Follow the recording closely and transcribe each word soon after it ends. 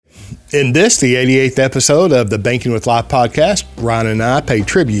In this, the 88th episode of the Banking with Life podcast, Ryan and I pay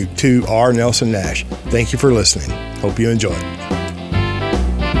tribute to R. Nelson Nash. Thank you for listening. Hope you enjoy it.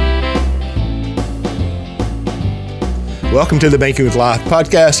 Welcome to the Banking with Life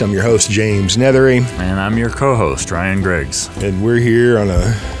podcast. I'm your host, James Nethery. And I'm your co-host, Ryan Griggs. And we're here on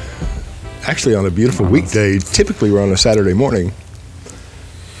a beautiful weekday. Typically, we're on a Saturday morning,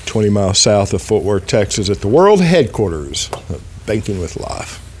 20 miles south of Fort Worth, Texas, at the world headquarters of Banking with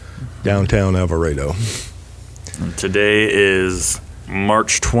Life, downtown Alvarado. And today is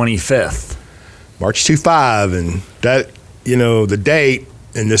March 25th. March 25, and that, the date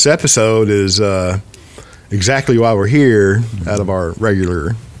in this episode is exactly why we're here out of our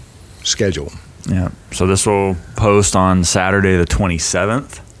regular schedule. Yeah, so this will post on Saturday the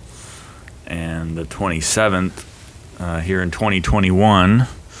 27th, and the 27th here in 2021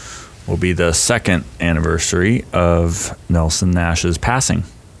 will be the second anniversary of Nelson Nash's passing.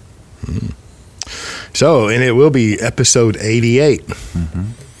 Mm-hmm. So, and it will be episode 88,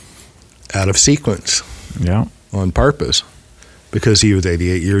 out of sequence. Yeah. On purpose, because he was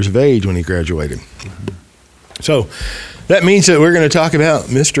 88 years of age when he graduated. Mm-hmm. So that means that we're going to talk about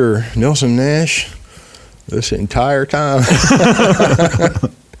Mr. Nelson Nash this entire time.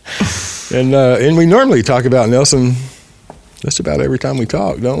 And we normally talk about Nelson just about every time we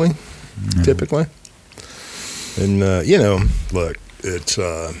talk, don't we? Mm-hmm. Typically. And, look, it's,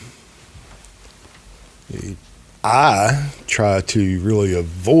 I try to really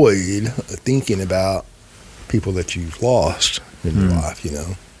avoid thinking about people that you've lost in your life,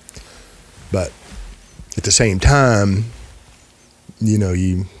 But at the same time,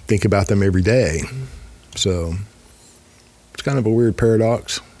 you think about them every day. So it's kind of a weird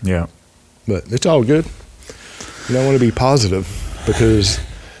paradox. Yeah. But it's all good. I want to be positive because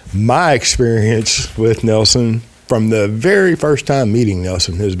my experience with Nelson from the very first time meeting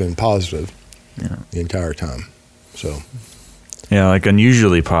Nelson has been positive the entire time. So. Yeah, like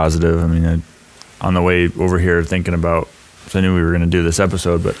unusually positive. I mean, on the way over here thinking about, so I knew we were going to do this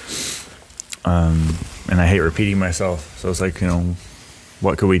episode, but and I hate repeating myself. So it's like,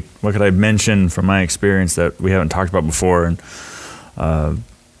 what could I mention from my experience that we haven't talked about before? And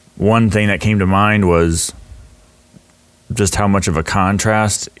one thing that came to mind was just how much of a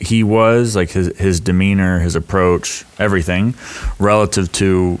contrast he was, like his demeanor, his approach, everything, relative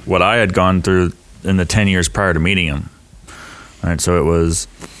to what I had gone through in the 10 years prior to meeting him. Right, so it was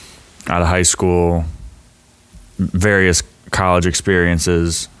out of high school, various college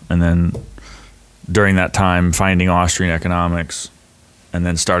experiences, and then during that time finding Austrian economics, and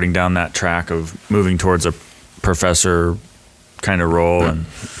then starting down that track of moving towards a professor kind of role, and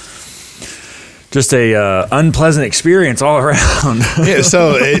just a unpleasant experience all around. Yeah,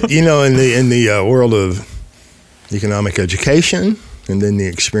 so in the world of economic education, and then the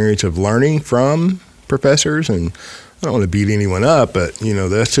experience of learning from professors, and I don't want to beat anyone up, but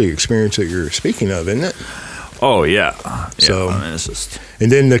that's the experience that you're speaking of, isn't it? Oh yeah. So, it's just,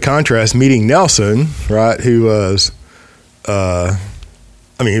 and then the contrast meeting Nelson, right? Who was,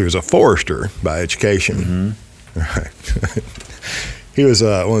 he was a forester by education, right? He was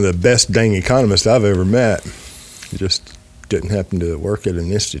one of the best dang economists I've ever met. He just didn't happen to work at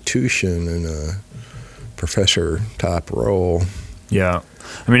an institution in a professor type role. Yeah.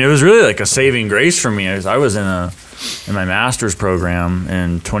 I mean, it was really like a saving grace for me. I was in my master's program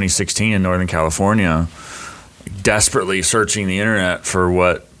in 2016 in Northern California, desperately searching the internet for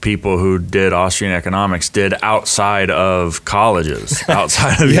what people who did Austrian economics did outside of colleges,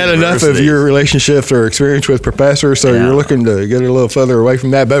 outside of you had enough of your relationships or experience with professors, so you're looking to get a little further away from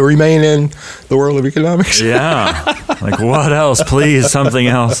that, but remain in the world of economics. Yeah. Like, what else? Please, something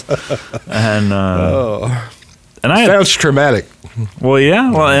else. And I sounds traumatic. Well, yeah.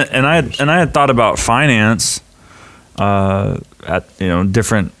 Well, and I had thought about finance at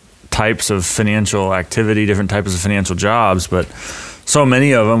different types of financial activity, different types of financial jobs, but so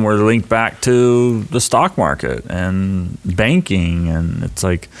many of them were linked back to the stock market and banking, and it's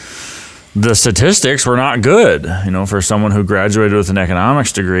like the statistics were not good. For someone who graduated with an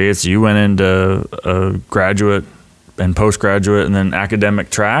economics degree, it's you went into a graduate and postgraduate and then academic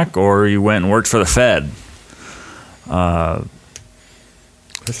track, or you went and worked for the Fed.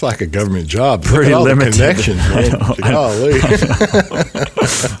 It's like a government job. Pretty limited connections, man. Golly.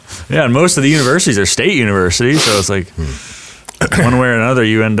 Yeah, and most of the universities are state universities, so it's like one way or another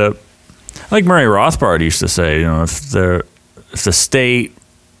you end up, like Murray Rothbard used to say, if the state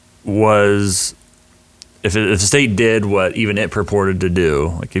was, if the state did what even it purported to do,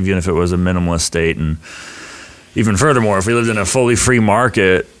 like even if it was a minimalist state, and even furthermore, if we lived in a fully free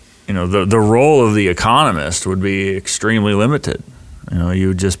market, the role of the economist would be extremely limited. You know, you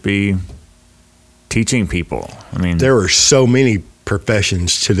would just be teaching people. I mean, there are so many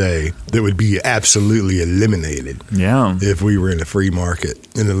professions today that would be absolutely eliminated if we were in a free market,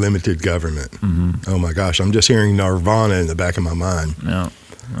 in a limited government. Oh my gosh, I'm just hearing Nirvana in the back of my mind.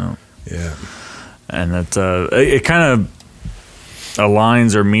 Yeah. And it kind of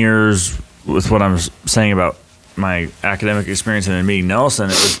aligns or mirrors with what I'm saying about my academic experience in meeting Nelson.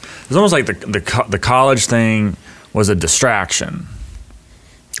 It was almost like the college thing was a distraction,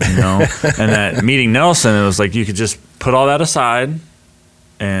 you know. And that meeting Nelson, it was like you could just put all that aside,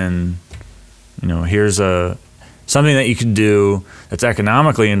 and you know, here's something that you can do that's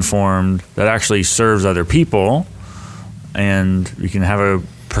economically informed that actually serves other people, and you can have a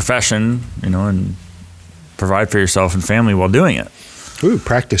profession, you know, and provide for yourself and family while doing it. Ooh,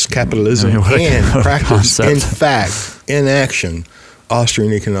 practice capitalism and practice, in fact, in action,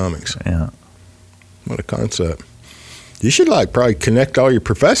 Austrian economics. Yeah. What a concept. You should probably connect all your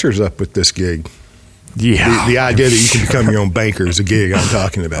professors up with this gig. Yeah. The idea that you can become your own banker is a gig I'm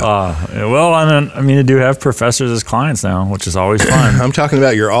talking about. Well, I mean, I do have professors as clients now, which is always fun. I'm talking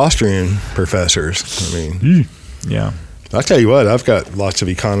about your Austrian professors. I mean, yeah. I'll tell you what, I've got lots of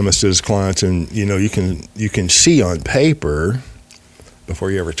economists as clients, and you know, you can see on paper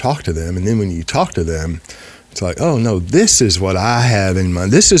before you ever talk to them, and then when you talk to them, it's like, oh no, this is what I have in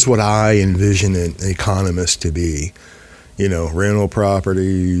mind. This is what I envision an economist to be. You know, rental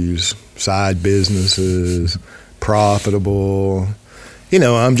properties, side businesses, profitable. You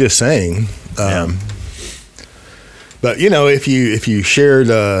know, I'm just saying. But you know, if you shared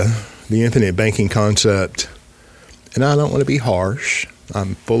the infinite banking concept, and I don't want to be harsh,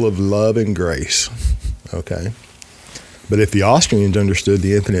 I'm full of love and grace. Okay. But if the Austrians understood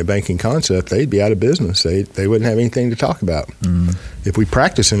the infinite banking concept, they'd be out of business. They wouldn't have anything to talk about. If we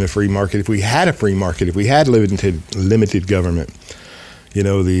practice in a free market, if we had a free market, if we had limited government, you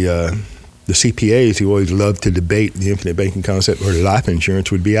know, the CPAs who always love to debate the infinite banking concept or life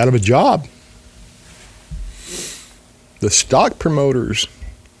insurance would be out of a job. The stock promoters,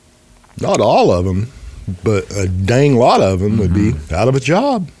 not all of them, but a dang lot of them would be out of a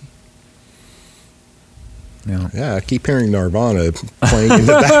job. Yeah, I keep hearing Nirvana playing in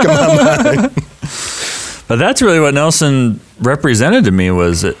the back of my mind. But that's really what Nelson represented to me,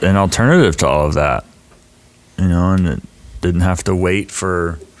 was an alternative to all of that. You know, and it didn't have to wait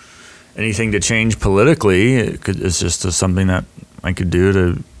for anything to change politically. It's just something that I could do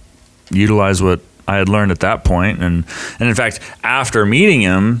to utilize what I had learned at that point. And in fact, after meeting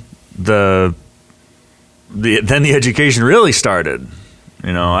him, then the education really started.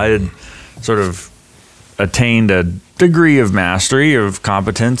 You know, I had sort of attained a degree of mastery of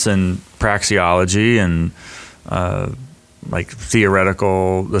competence in praxeology and like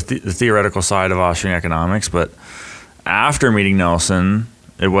the theoretical side of Austrian economics. But after meeting Nelson,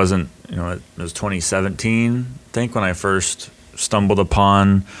 it wasn't, you know, it was 2017, I think, when I first stumbled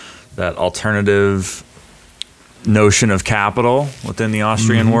upon that alternative notion of capital within the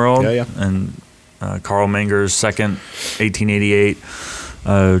Austrian world. And Karl Menger's second 1888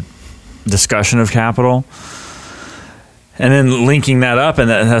 discussion of capital, and then linking that up, and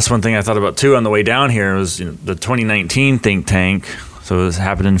that's one thing I thought about too on the way down here was, you know, the 2019 think tank. So this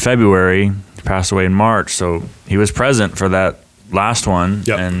happened in February. He passed away in March, so he was present for that last one,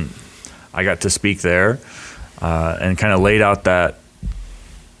 and I got to speak there and kind of laid out that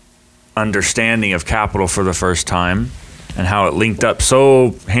understanding of capital for the first time, and how it linked up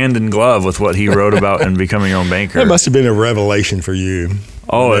so hand in glove with what he wrote about in Becoming Your Own Banker. That must have been a revelation for you.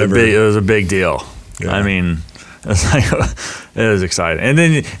 Oh, it was a big deal. Yeah. I mean, it was exciting. And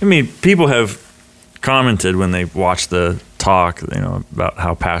then, I mean, people have commented when they watch the talk, you know, about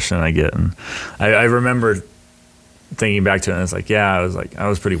how passionate I get. And I remember thinking back to it, and it's like, yeah, I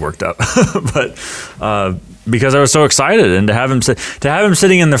was pretty worked up. But because I was so excited, and to have him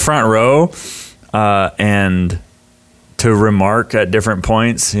sitting in the front row and to remark at different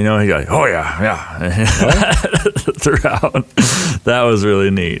points, you know, he's like, oh yeah. Throughout. That was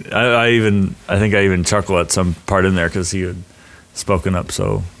really neat. I think I even chuckle at some part in there because he had spoken up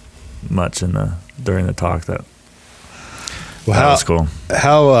so much during the talk that was cool.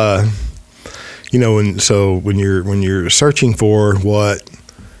 How you know, when you're searching for what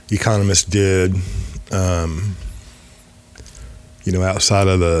economists did, you know, outside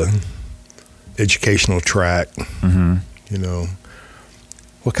of the educational track, you know,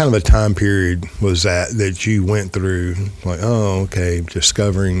 what kind of a time period was that you went through? Like, oh, okay,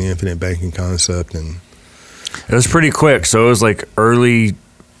 discovering the infinite banking concept, and it was pretty quick. So it was like early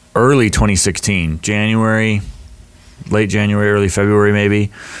 2016, late January, early February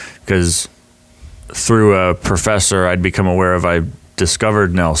maybe, because through a professor I'd become aware of, I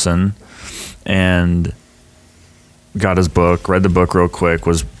discovered Nelson and got his book, read the book real quick,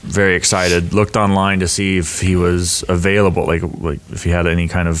 was very excited, looked online to see if he was available, like if he had any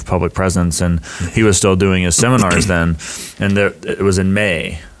kind of public presence, and he was still doing his seminars then. And it was in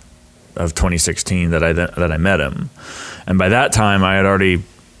May of 2016 that I met him. And by that time, I had already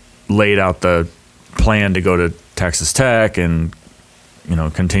laid out the plan to go to Texas Tech and,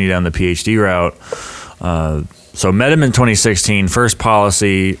 continue down the PhD route. So met him in 2016,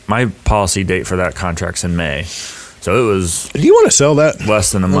 my policy date for that contract's in May. So it was. Do you want to sell that?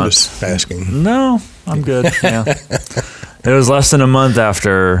 Less than a I'm month. Just asking. No, I'm good. Yeah. It was less than a month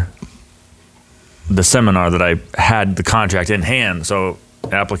after the seminar that I had the contract in hand. So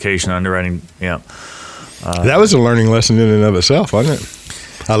application, underwriting, yeah. That was a learning lesson in and of itself, wasn't it?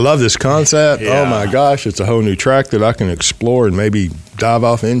 I love this concept. Yeah. Oh my gosh, it's a whole new track that I can explore and maybe dive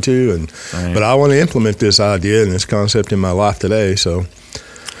off into. Right. But I want to implement this idea and this concept in my life today. So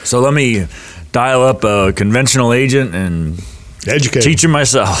let me dial up a conventional agent and educate. teach him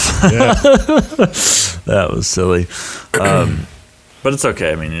myself. Yeah. That was silly. But it's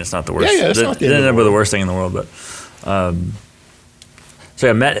okay. I mean, it's not the worst. Yeah, it's not the end of it the ended up with the world. worst thing in the world. But so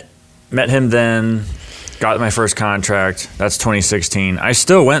I met him then, got my first contract. That's 2016. I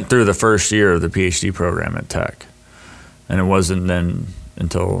still went through the first year of the PhD program at Tech, and it wasn't then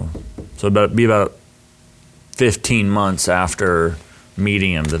until about 15 months after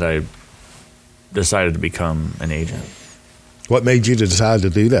meeting him that I decided to become an agent. What made you decide to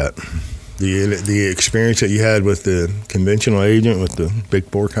do that? The experience that you had with the conventional agent with the Big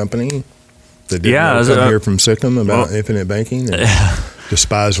Four company that didn't want to come here from Sikkim about infinite banking and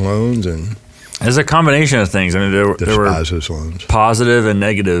despise loans and there's a combination of things. I mean, there were those loans. Positive and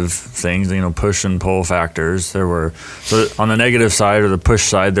negative things, push and pull factors. So on the negative side or the push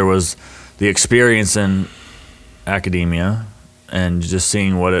side, there was the experience in academia and just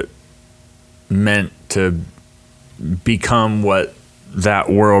seeing what it meant to become what that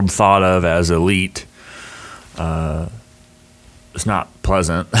world thought of as elite. It's not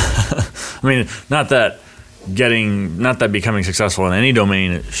pleasant. I mean, not that becoming successful in any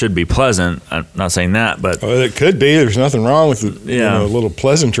domain it should be pleasant. I'm not saying that, but well, it could be. There's nothing wrong with a little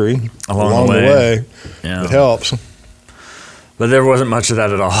pleasantry along the way. Yeah. It helps. But there wasn't much of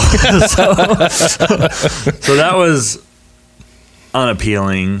that at all. So that was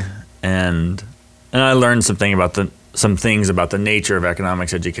unappealing, and I learned some things about the nature of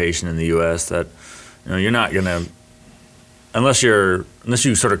economics education in the U.S. that you're not going to, unless you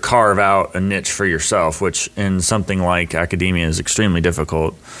sort of carve out a niche for yourself, which in something like academia is extremely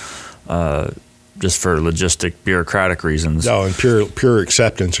difficult, just for logistic bureaucratic reasons. No, and pure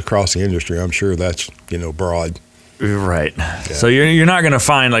acceptance across the industry. I'm sure that's broad. Right. Yeah. So you're not going to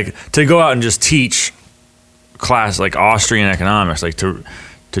find to go out and just teach class like Austrian economics,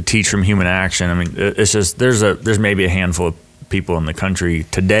 to teach from human action. I mean, it's just there's maybe a handful of people in the country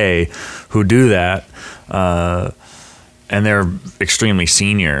today who do that, and they're extremely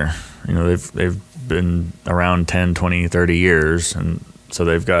senior. They've been around 10, 20, 30 years, and so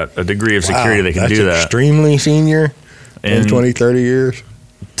they've got a degree of security they can do that. Extremely senior, 10, 20, 30 years.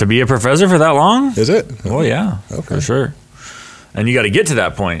 To be a professor for that long? Is it? Oh, yeah, okay. For sure. And you got to get to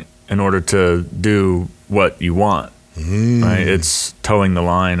that point in order to do what you want. Right? It's towing the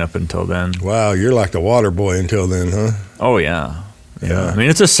line up until then. Wow, you're like the water boy until then, huh? Oh, yeah. Yeah. I mean,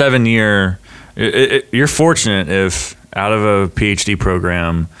 it's a 7-year. You're fortunate if out of a PhD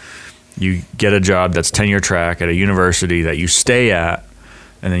program you get a job that's tenure track at a university that you stay at,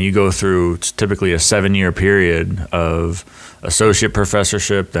 and then you go through typically a 7-year period of associate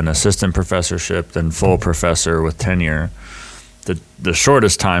professorship, then assistant professorship, then full professor with tenure. The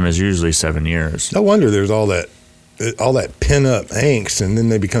shortest time is usually 7 years. No wonder there's all that pin-up angst, and then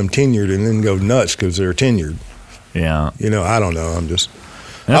they become tenured and then go nuts because they're tenured. Yeah. I don't know. I That's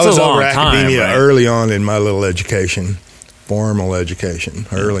was a long over academia time, right? early on in my little education, formal education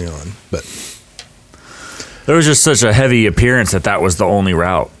early on. But there was just such a heavy appearance that was the only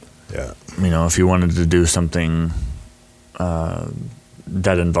route. yeah. If you wanted to do something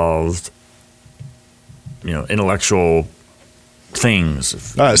that involved, intellectual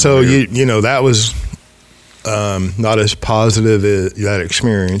things. All right, so that was not as positive as that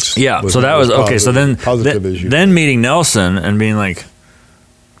experience. Yeah, so that was okay. So then meeting Nelson and being like,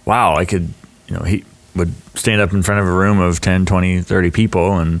 wow, I could, he would stand up in front of a room of 10, 20, 30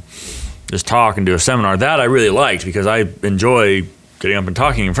 people and just talk and do a seminar. That I really liked because I enjoy getting up and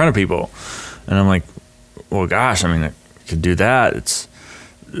talking in front of people. And I'm like, well, gosh, I mean, I could do that. It's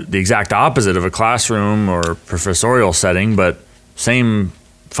the exact opposite of a classroom or professorial setting, but same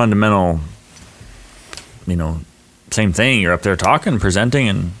fundamental, same thing. You're up there talking, presenting,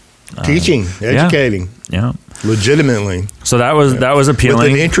 and Teaching, educating, yeah, legitimately. So that was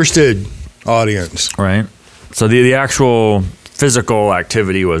appealing. With an interested audience. Right. So the actual physical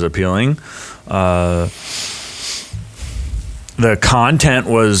activity was appealing. The content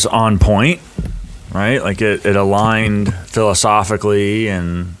was on point, right? Like it aligned philosophically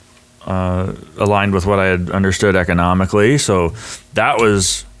and aligned with what I had understood economically. So that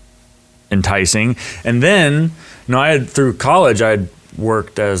was enticing. And then, through college, I'd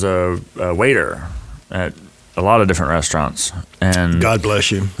worked as a waiter at a lot of different restaurants. And God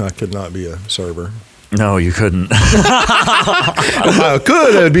bless you. I could not be a server. No, you couldn't. I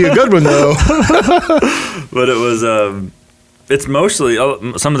could. It'd be a good one, though. But it was... it's mostly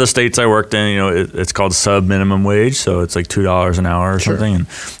some of the states I worked in, it's called sub minimum wage. So it's like $2 an hour or something. And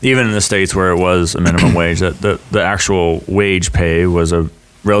even in the states where it was a minimum wage, the actual wage pay was a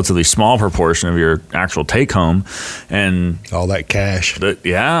relatively small proportion of your actual take home. And all that cash.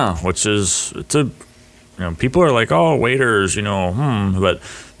 Which is, people are like, oh, waiters, but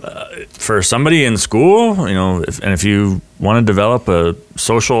for somebody in school, if you want to develop a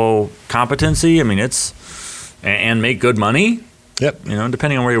social competency, and make good money. Yep.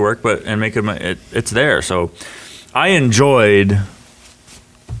 Depending on where you work, and make good money, it's there. So I enjoyed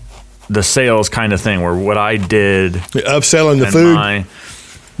the sales kind of thing, where what I did, upselling the food. I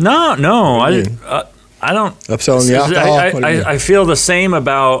don't upselling the alcohol. I feel the same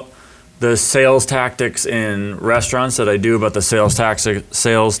about the sales tactics in restaurants that I do about the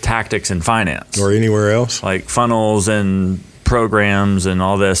sales tactics in finance or anywhere else, like funnels and programs and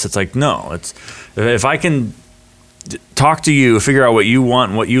all this. It's like, no, if I can talk to you, figure out what you want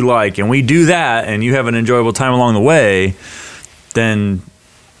and what you like, and we do that, and you have an enjoyable time along the way, then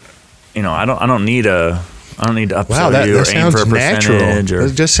I don't need to upsell you or aim for a percentage.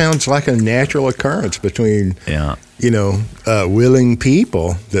 It just sounds like a natural occurrence between willing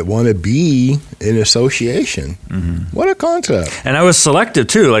people that want to be in association. Mm-hmm. What a concept! And I was selective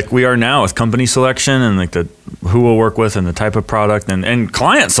too, like we are now with company selection and like who we'll work with and the type of product and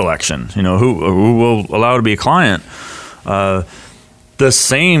client selection. Who will allow to be a client. The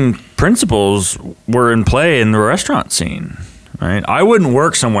same principles were in play in the restaurant scene. Right? I wouldn't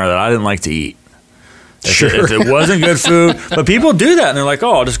work somewhere that I didn't like to eat. If it wasn't good food. But people do that, and they're like,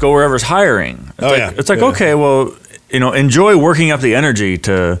 oh, I'll just go wherever's hiring. It's okay, well, enjoy working up the energy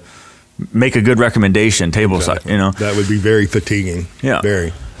to make a good recommendation tableside, That would be very fatiguing. Yeah.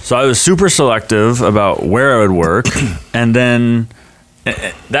 Very. So I was super selective about where I would work, and then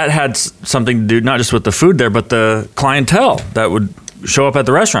that had something to do not just with the food there, but the clientele that would show up at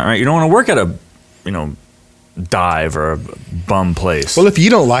the restaurant, right? You don't want to work at a, dive or a bum place. Well, if you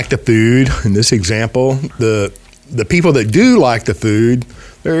don't like the food, in this example, the people that do like the food,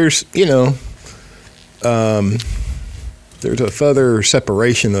 there's there's a further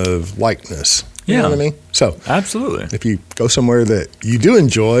separation of likeness. You know what I mean? So absolutely. If you go somewhere that you do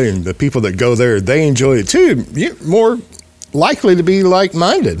enjoy and the people that go there, they enjoy it too, you're more likely to be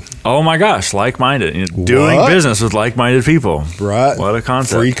like-minded. Oh my gosh, like-minded. Doing business with like-minded people. Right. What a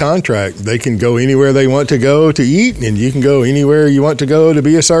concept. Free contract. They can go anywhere they want to go to eat, and you can go anywhere you want to go to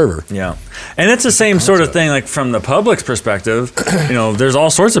be a server. Yeah. And it's the same sort of thing, like from the public's perspective, there's all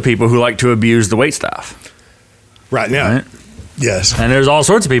sorts of people who like to abuse the waitstaff. Right now. Right? Yes. And there's all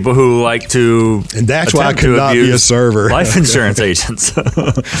sorts of people who like to and that's why I could not be a server. Life insurance agents.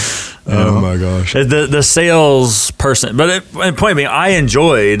 Oh my gosh. The sales person. But point being, I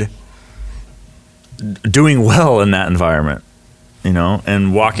enjoyed doing well in that environment,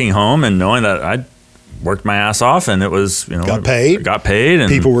 and walking home and knowing that I worked my ass off and it was, got paid and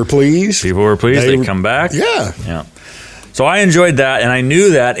people were pleased. They'd come back. Yeah. Yeah. So I enjoyed that, and I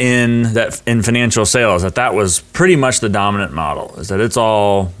knew that in financial sales that was pretty much the dominant model, is that it's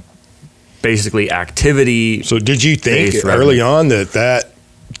all basically activity. So did you think early on that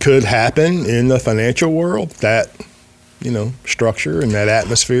could happen in the financial world, that structure and that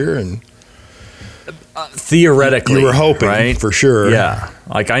atmosphere? And theoretically, you were hoping, right? For sure. Yeah,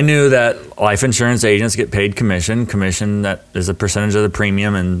 like I knew that life insurance agents get paid commission that is a percentage of the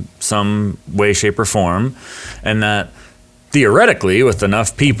premium in some way, shape, or form, and that theoretically, with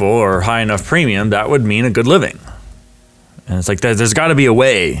enough people or high enough premium, that would mean a good living. And it's like there's got to be a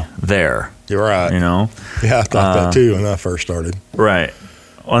way there. You're right. Yeah, I thought that too when I first started. Right.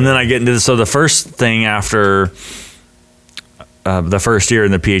 Well, and then I get into this. So the first thing after the first year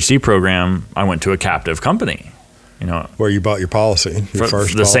in the PhD program, I went to a captive company. Where you bought your policy,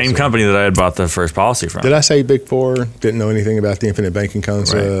 same company that I had bought the first policy from. Did I say Big Four? Didn't know anything about the infinite banking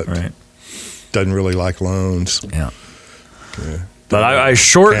concept. Right. Doesn't really like loans. Yeah. But I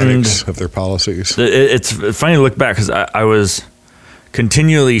shortened mechanics of their policies. It's funny to look back because I was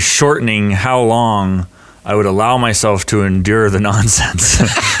continually shortening how long I would allow myself to endure the nonsense.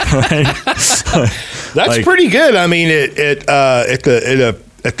 That's pretty good. I mean, at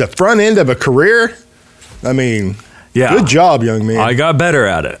the front end of a career, I mean, good job, young man. I got better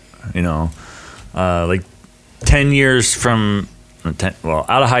at it. You know, like 10 years from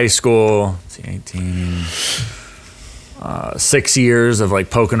out of high school, 18. 6 years of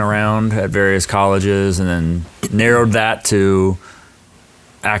like poking around at various colleges, and then narrowed that to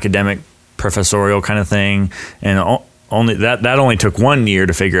academic professorial kind of thing. And only that only took 1 year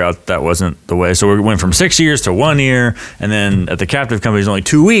to figure out that wasn't the way. So we went from 6 years to 1 year, and then at the captive company, it's only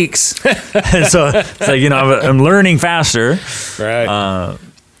 2 weeks. And so it's like, you know, I'm learning faster. Right.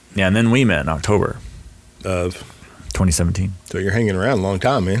 Yeah. And then we met in October of 2017. So you're hanging around a long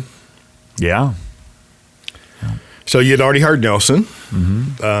time, man. Yeah. So you'd already heard Nelson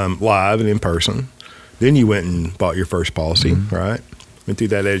live and in person. Then you went and bought your first policy, right? Went through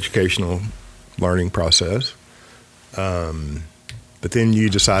that educational learning process. But then you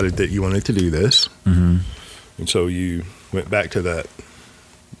decided that you wanted to do this. And so you went back to that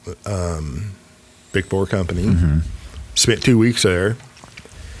Big Four company, spent 2 weeks there,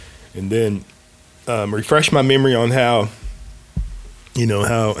 and then refresh my memory on how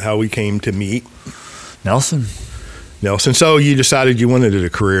we came to meet. Nelson. So you decided you wanted a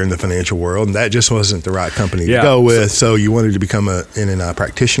career in the financial world, and that just wasn't the right company to go with. So you wanted to become an NNI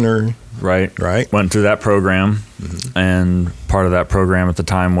practitioner. Right. Went through that program, and part of that program at the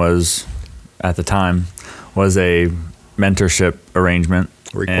time was a mentorship arrangement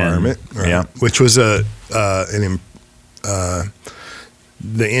requirement. And, right. Yeah. Which was the NNI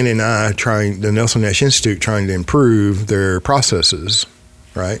the Nelson Nash Institute trying to improve their processes.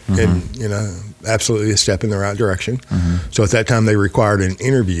 Right. And, absolutely a step in the right direction. So at that time they required an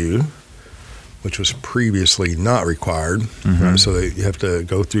interview, which was previously not required. Right? So you have to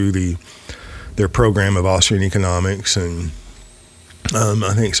go through their program of Austrian economics and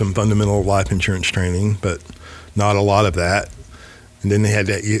I think some fundamental life insurance training, but not a lot of that. And then they had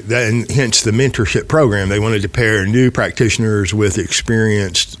that, and hence the mentorship program. They wanted to pair new practitioners with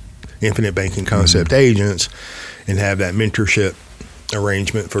experienced infinite banking concept agents and have that mentorship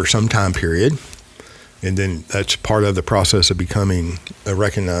arrangement for some time period, and then that's part of the process of becoming a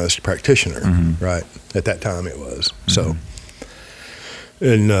recognized practitioner. Right at that time it was so.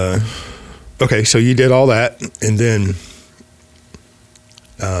 And okay, so you did all that, and then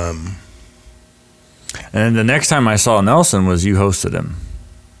and the next time I saw Nelson was you hosted him,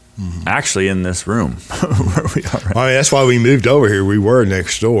 actually in this room where we are right. I mean, that's why we moved over here. We were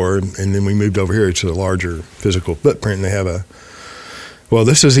next door, and then we moved over here. It's a larger physical footprint, and they have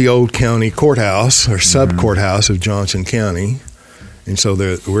this is the old county courthouse or sub-courthouse of Johnson County. And so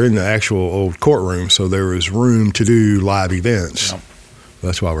we're in the actual old courtroom, so there was room to do live events. Yep.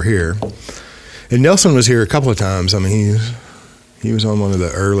 That's why we're here. And Nelson was here a couple of times. I mean, he was on one of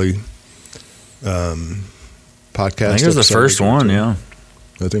the early podcasts. I think it was the first one, yeah.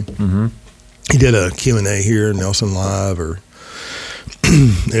 I think. He did a Q&A here, Nelson Live.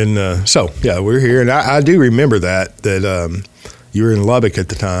 And so, yeah, we're here. And I do remember that you were in Lubbock at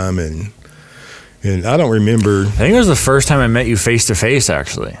the time, and I don't remember. I think it was the first time I met you face to face.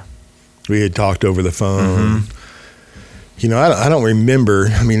 Actually, we had talked over the phone. I don't remember.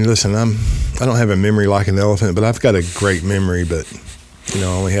 I mean, listen, I don't have a memory like an elephant, but I've got a great memory. But I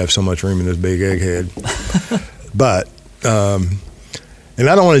only have so much room in this big egghead. But and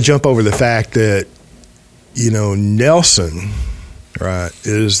I don't want to jump over the fact that Nelson, right,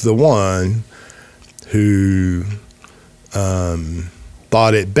 is the one who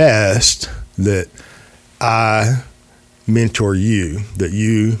thought it best that I mentor you, that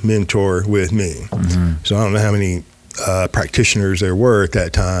you mentor with me. So I don't know how many practitioners there were at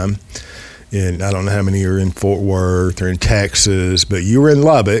that time, and I don't know how many are in Fort Worth or in Texas, but you were in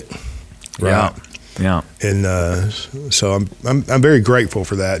Lubbock, right? Yeah. And so I'm very grateful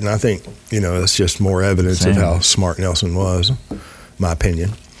for that, and I think that's just more evidence of how smart Nelson was, my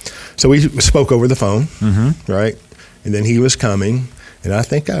opinion. So we spoke over the phone, right? And then he was coming, and I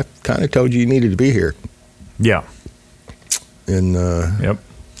think I kind of told you needed to be here. Yeah. And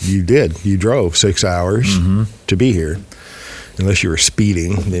you did. You drove 6 hours to be here. Unless you were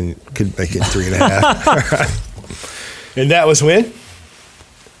speeding, then you could make it 3.5. And that was when? It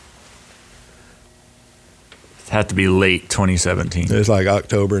had to be late 2017. It was like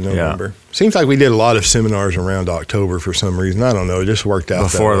October, November. Yeah. Seems like we did a lot of seminars around October for some reason. I don't know. It just worked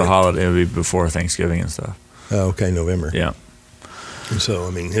out before the holiday. It would be before Thanksgiving and stuff. Oh, okay, November. Yeah. And so, I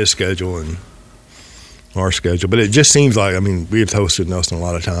mean, his schedule our schedule. But it just seems like, I mean, we have hosted Nelson a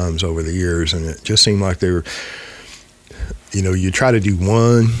lot of times over the years, and it just seemed like they were, you know, you try to do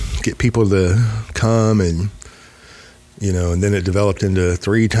one, get people to come, and, you know, and then it developed into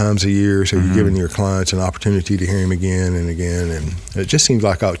 3 times a year. So you're giving your clients an opportunity to hear him again and again. And it just seems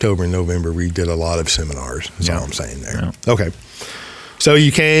like October and November, we did a lot of seminars. That's all I'm saying there. Yeah. Okay. So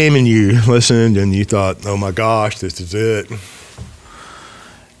you came and you listened and you thought, oh my gosh, this is it.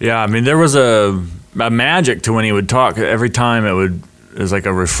 Yeah. I mean, there was a magic to when he would talk. Every time it was like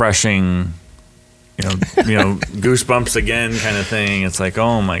a refreshing, you know, goosebumps again kind of thing. It's like,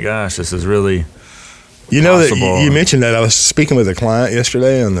 oh my gosh, this is really, you know, that you mentioned that. I was speaking with a client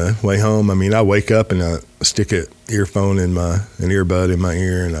yesterday on the way home. I mean, I wake up and I stick an earbud in my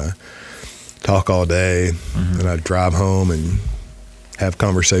ear, and I talk all day, and I drive home and have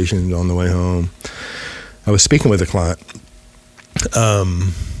conversations on the way home. I was speaking with a client,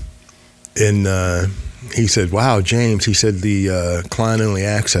 and he said, "Wow, James," he said, "the client-only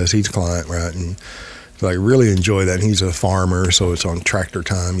access, he's a client, right? And so I really enjoy that. And he's a farmer, so it's on tractor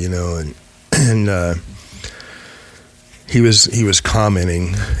time, you know, and he was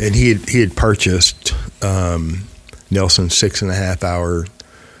commenting, and he had purchased Nelson's 6.5 hour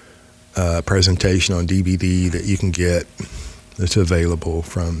presentation on DVD that you can get. That's available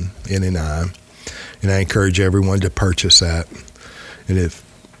from NNI, and I encourage everyone to purchase that. And if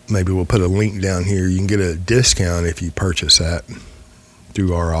maybe we'll put a link down here, you can get a discount if you purchase that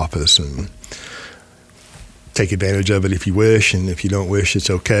through our office, and take advantage of it if you wish, and if you don't wish,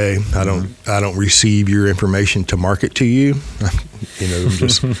 it's okay. I don't receive your information to market to you. You know,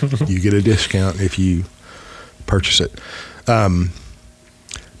 just you get a discount if you purchase it.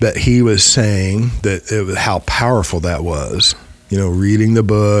 But he was saying that it was how powerful that was. You know, reading the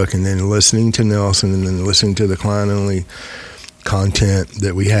book and then listening to Nelson and then listening to the client-only content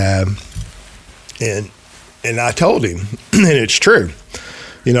that we have. And I told him, and it's true.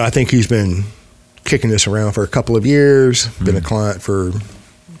 You know, I think he's been kicking this around for a couple of years, been a client for,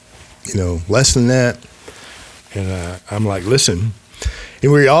 you know, less than that. And I'm like, listen,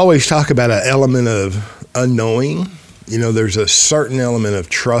 and we always talk about an element of unknowing. You know, there's a certain element of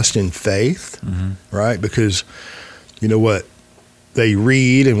trust and faith, right? Because, you know, what they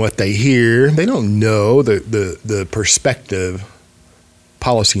read and what they hear, they don't know the prospective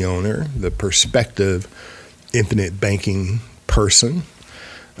policy owner, the prospective infinite banking person,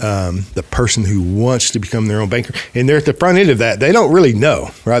 the person who wants to become their own banker. And they're at the front end of that. They don't really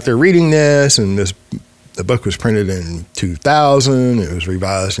know, right? They're reading this, and the book was printed in 2000. It was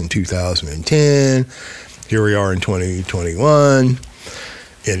revised in 2010. Here we are in 2021.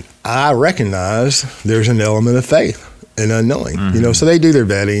 And I recognize there's an element of faith and unknowing, you know, so they do their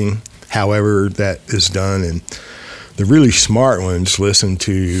vetting, however that is done. And the really smart ones listen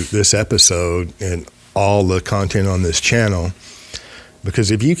to this episode and all the content on this channel.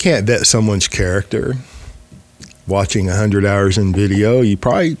 Because if you can't vet someone's character, watching 100 hours in video, you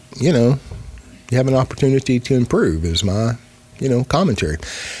probably, you know, you have an opportunity to improve, is my, you know, commentary.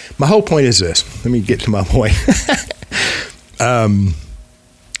 My whole point is this. Let me get to my point.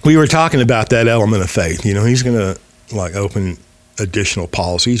 We were talking about that element of faith. You know, he's going to, like, open additional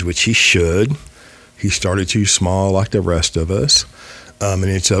policies, which he should. He started too small like the rest of us, and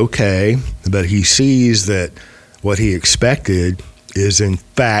it's okay. But he sees that what he expected is in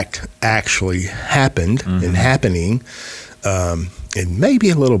fact actually happened and happening, and maybe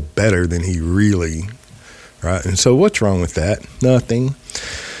a little better than he really, right? And so what's wrong with that? Nothing.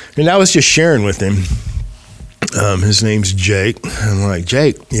 And I was just sharing with him, his name's Jake. I'm like,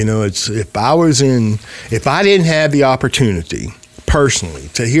 Jake, you know, if I didn't have the opportunity personally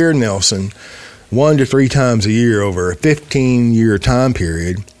to hear Nelson 1 to 3 times a year over a 15-year time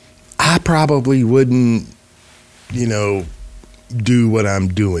period, I probably wouldn't, you know, do what I'm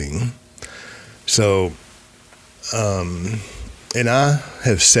doing. So, and I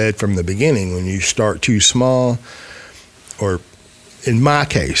have said from the beginning, when you start too small, or in my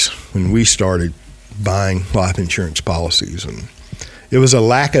case, when we started buying life insurance policies, and it was a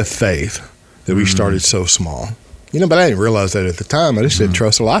lack of faith that we started so small, you know, but I didn't realize that at the time. I just said,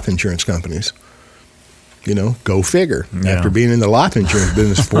 trust the life insurance companies. You know, go figure. Yeah. After being in the life insurance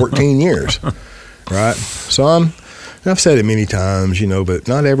business 14 years, right? So I've said it many times, you know, but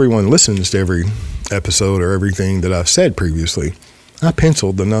not everyone listens to every episode or everything that I've said previously. I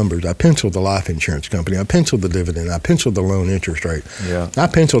penciled the numbers. I penciled the life insurance company. I penciled the dividend. I penciled the loan interest rate. Yeah. I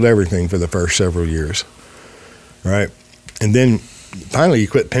penciled everything for the first several years, right? And then finally you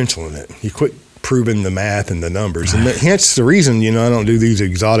quit penciling it. You quit proving the math and the numbers. And hence the reason, you know, I don't do these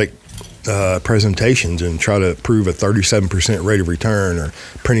exotic presentations and try to prove a 37% rate of return or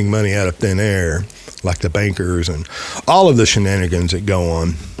printing money out of thin air. like the bankers and all of the shenanigans that go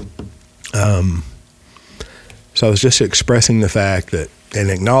on. So I was just expressing the fact that, and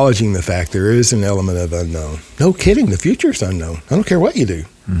acknowledging the fact there is an element of unknown. No kidding, the future's unknown. I don't care what you do.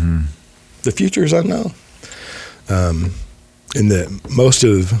 Mm-hmm. The future's unknown. And that most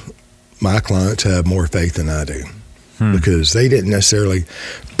of my clients have more faith than I do because they didn't necessarily,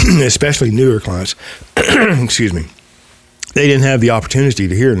 especially newer clients, excuse me, they didn't have the opportunity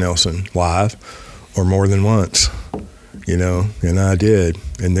to hear Nelson live or more than once, and I did.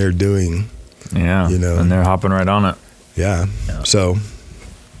 And they're doing, and they're hopping right on it. Yeah. So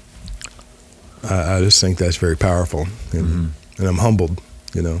I just think that's very powerful, and I'm humbled,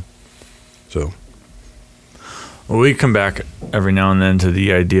 so. Well, we come back every now and then to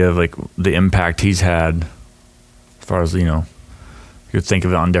the idea of like the impact he's had as far as, you could think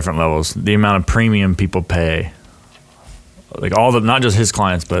of it on different levels. The amount of premium people pay, like not just his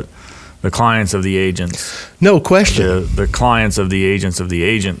clients, but the clients of the agents. No question. The clients of the agents,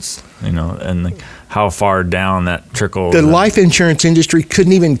 and like how far down that trickles. The life insurance industry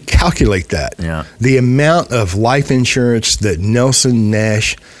couldn't even calculate that. Yeah. The amount of life insurance that Nelson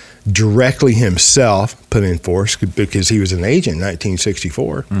Nash directly himself put in force because he was an agent in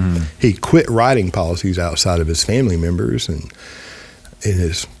 1964. Mm-hmm. He quit writing policies outside of his family members and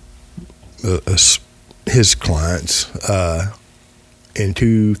his clients in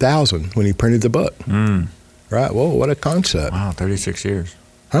 2000 when he printed the book. Right? Whoa, what a concept. Wow, 36 years.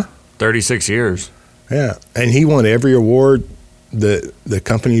 Huh? 36 years. Yeah. And he won every award that the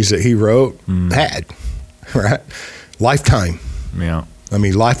companies that he wrote had, right? Lifetime. Yeah. I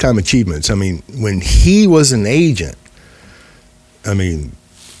mean, lifetime achievements. I mean, when he was an agent,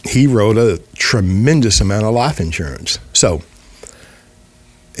 he wrote a tremendous amount of life insurance. So,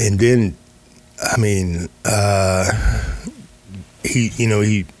 and then, he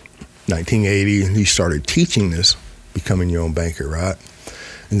 1980, and he started teaching this, Becoming Your Own Banker, right?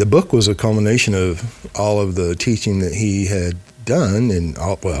 And the book was a culmination of all of the teaching that he had done and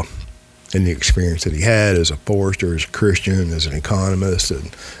and the experience that he had as a forester, as a Christian, as an economist,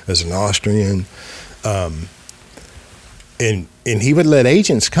 and as an Austrian. And he would let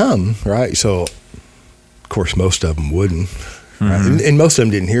agents come, right? So, of course, most of them wouldn't. Right? And most of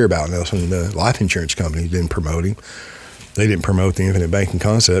them didn't hear about Nelson. The life insurance company didn't promote him. They didn't promote the infinite banking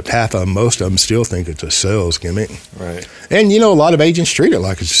concept. Most of them still think it's a sales gimmick. Right. And, a lot of agents treat it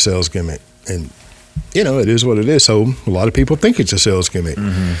like it's a sales gimmick. And, it is what it is. So a lot of people think it's a sales gimmick.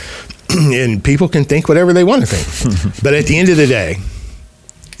 And people can think whatever they want to think. But at the end of the day,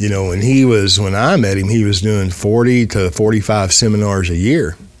 when I met him, he was doing 40 to 45 seminars a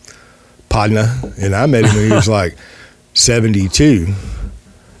year. Padna. And I met him when he was like 72.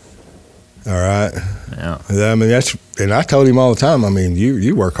 All right. Yeah. And I told him all the time,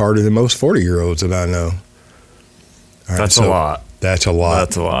 you work harder than most 40-year-olds that I know. All right, That's a lot. That's a lot.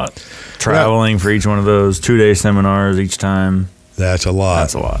 That's a lot. Traveling for each one of those 2-day seminars each time. That's a lot.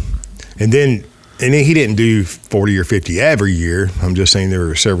 That's a lot. And then he didn't do 40 or 50 every year. I'm just saying there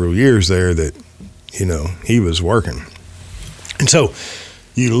were several years there that, he was working. And so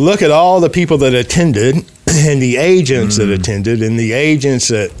you look at all the people that attended and the agents that attended and the agents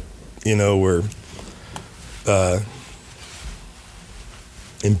that, were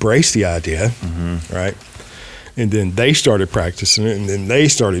embraced the idea, right? And then they started practicing it, and then they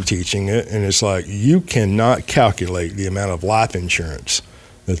started teaching it, and it's like you cannot calculate the amount of life insurance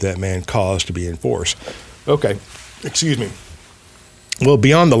that man caused to be enforced. Okay, excuse me. Well,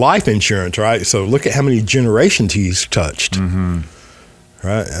 beyond the life insurance, right? So look at how many generations he's touched,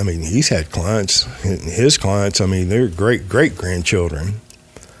 right? He's had clients, his clients, their great-great-grandchildren,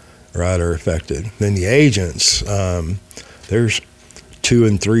 right, are affected. Then the agents, there's 2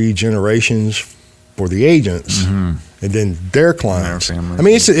 and 3 generations for the agents, and then their clients. Their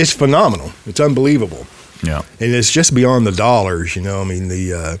families. It's phenomenal. It's unbelievable. Yeah. And it's just beyond the dollars,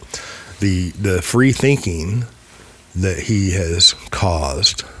 the free thinking that he has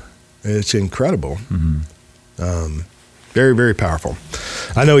caused. It's incredible. Very, very powerful.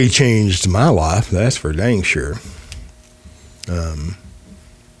 I know he changed my life. That's for dang sure. I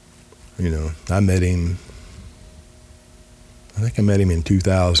met him. I think I met him in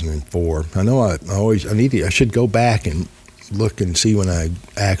 2004. I know I should go back and look and see when I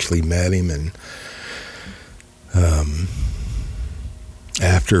actually met him. And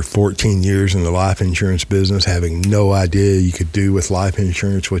after 14 years in the life insurance business, having no idea you could do with life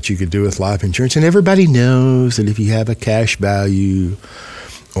insurance, what you could do with life insurance. And everybody knows that if you have a cash value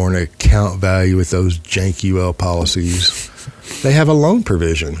or an account value with those jank UL policies, they have a loan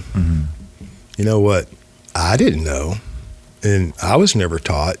provision. You know what I didn't know, and I was never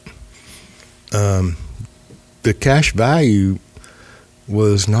taught, the cash value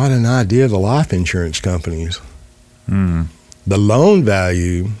was not an idea of the life insurance companies. The loan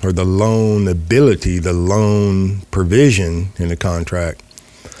value, or the loan ability, the loan provision in the contract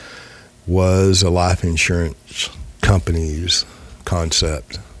was a life insurance company's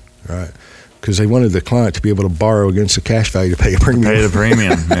concept, right? Because they wanted the client to be able to borrow against the cash value to pay a premium. Pay the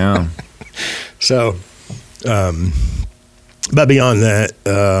premium, yeah. So, but beyond that,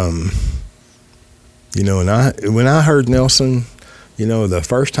 when I heard Nelson, the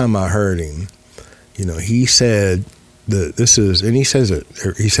first time I heard him, he said that this is, and he said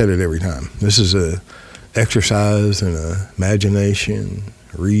it every time. This is a exercise in imagination,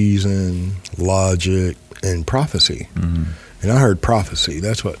 reason, logic, and prophecy. And I heard prophecy.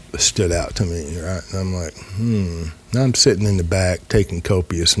 That's what stood out to me, right? And I'm like, Now I'm sitting in the back taking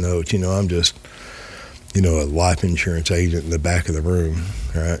copious notes. I'm just, a life insurance agent in the back of the room,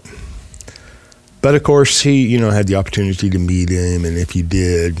 right? But of course, he, had the opportunity to meet him, and if you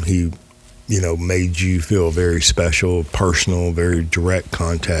did, he, made you feel very special, personal, very direct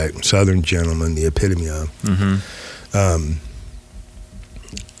contact, Southern gentleman, the epitome of. And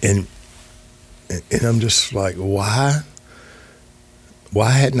I'm just like, why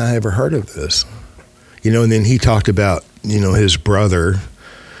hadn't I ever heard of this? And then he talked about, his brother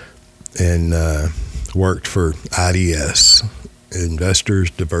and worked for IDS,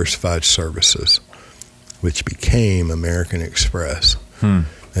 Investors Diversified Services, which became American Express.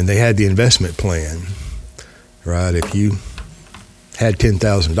 And they had the investment plan, right? If you had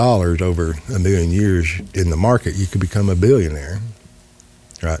 $10,000 over a million years in the market, you could become a billionaire,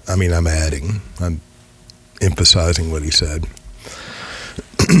 right? I mean, I'm emphasizing what he said.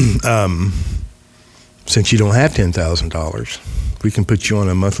 Since you don't have $10,000, we can put you on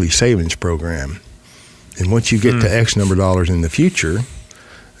a monthly savings program. And once you get to X number of dollars in the future,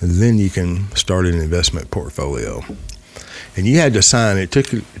 then you can start an investment portfolio. And you had to sign, it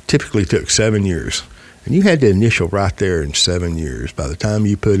typically took 7 years. And you had to initial right there in 7 years. By the time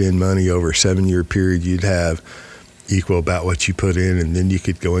you put in money over a 7-year period, you'd have equal about what you put in, and then you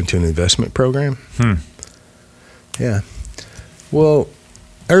could go into an investment program. Yeah. Well,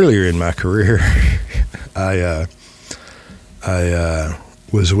 earlier in my career, I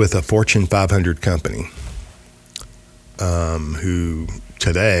was with a Fortune 500 company who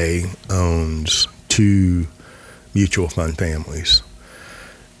today owns 2 mutual fund families.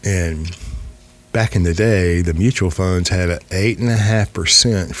 And back in the day, the mutual funds had an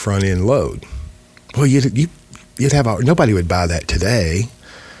 8.5% front end load. Well, you'd have nobody would buy that today.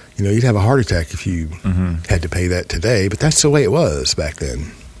 You'd have a heart attack if you had to pay that today. But that's the way it was back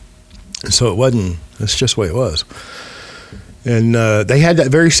then. And so it wasn't. That's just the way it was. And they had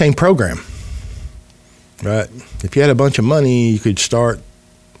that very same program, right? If you had a bunch of money, you could start.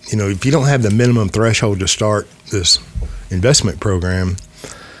 If you don't have the minimum threshold to start this investment program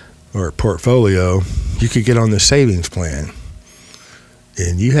or portfolio, you could get on the savings plan.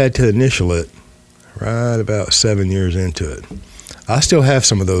 And you had to initial it right about 7 years into it. I still have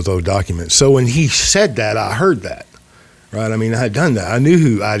some of those old documents. So when he said that, I heard that, right? I mean, I had done that. I knew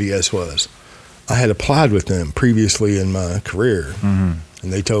who IDS was. I had applied with them previously in my career. And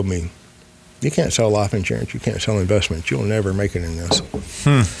they told me, you can't sell life insurance. You can't sell investments. You'll never make it in this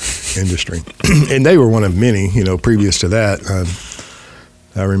industry. And they were one of many, previous to that.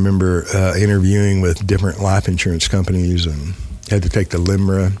 I remember interviewing with different life insurance companies and had to take the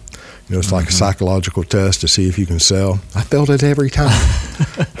LIMRA. It's like a psychological test to see if you can sell. I failed it every time,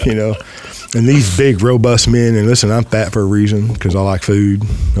 And these big, robust men, and listen, I'm fat for a reason because I like food,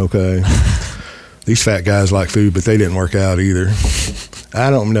 okay? These fat guys like food, but they didn't work out either. I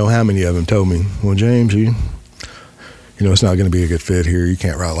don't know how many of them told me, well, James, it's not going to be a good fit here. You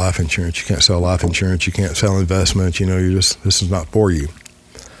can't write life insurance. You can't sell life insurance. You can't sell investments. This is not for you.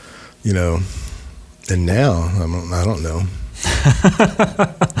 And now, I don't know.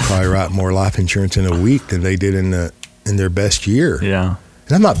 Probably write more life insurance in a week than they did in their best year. Yeah.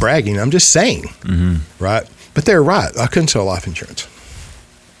 And I'm not bragging. I'm just saying, right? But they're right. I couldn't sell life insurance.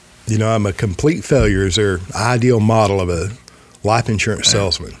 I'm a complete failure as their ideal model of a life insurance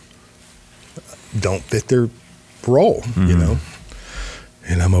salesman. Don't fit their role,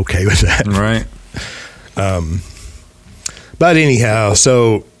 and I'm okay with that. Right. But anyhow,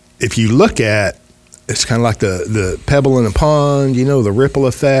 so if you look at, it's kind of like the pebble in a pond, the ripple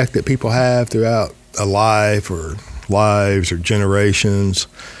effect that people have throughout a life or lives or generations.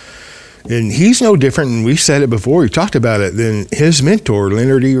 And he's no different, and we've said it before, we talked about it, than his mentor,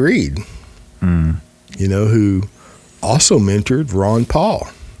 Leonard E. Reed, who also mentored Ron Paul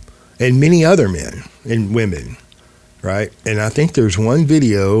and many other men and women, right? And I think there's one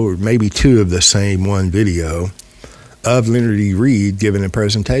video, or maybe two of the same one video, of Leonard E. Reed giving a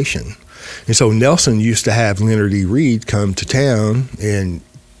presentation. And so Nelson used to have Leonard E. Reed come to town and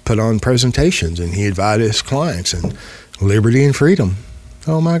put on presentations, and he invited his clients, and liberty and freedom.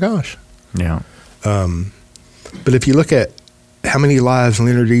 Oh my gosh. Yeah. But if you look at how many lives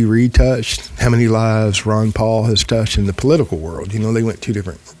Leonard E. Reed touched, how many lives Ron Paul has touched in the political world, they went two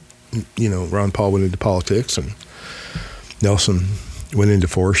different, Ron Paul went into politics and Nelson went into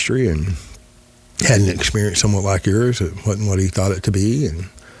forestry and had an experience somewhat like yours. It wasn't what he thought it to be, and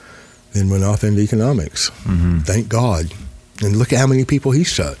then went off into economics. Mm-hmm. Thank God. And look at how many people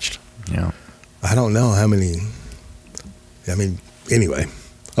he's touched. Yeah. I don't know how many. Anyway,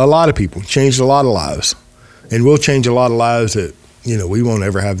 a lot of people, changed a lot of lives. And we'll change a lot of lives that, we won't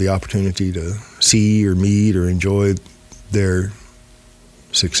ever have the opportunity to see or meet or enjoy their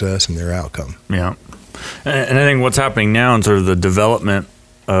success and their outcome. Yeah. And I think what's happening now in sort of the development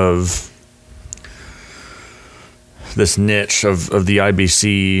of this niche of the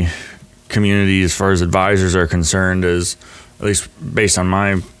IBC community as far as advisors are concerned is, at least based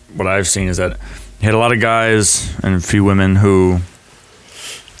on what I've seen, is that you had a lot of guys and a few women who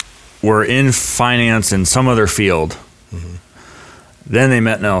were in finance in some other field. Mm-hmm. Then they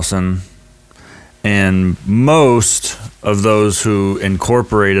met Nelson, and most of those who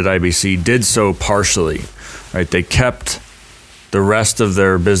incorporated IBC did so partially, right? They kept the rest of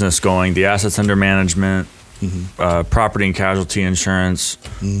their business going, the assets under management, mm-hmm. Property and casualty insurance,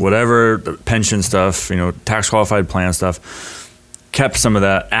 mm-hmm. whatever, the pension stuff, tax qualified plan stuff, kept some of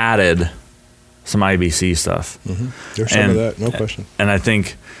that, added some IBC stuff. Mm-hmm. There's some of that, no question. And I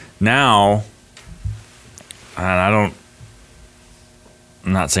think now, and I'm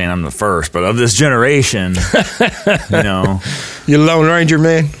not saying I'm the first, but of this generation, You Lone Ranger,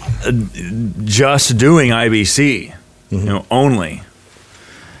 man? Just doing IBC, mm-hmm. Only.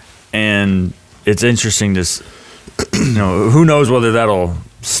 And it's interesting to, who knows whether that'll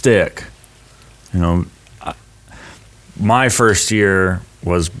stick. My first year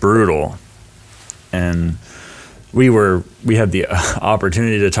was brutal, and we had the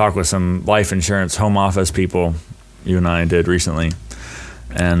opportunity to talk with some life insurance home office people. You and I did recently,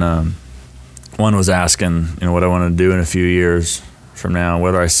 and one was asking, what I want to do in a few years from now,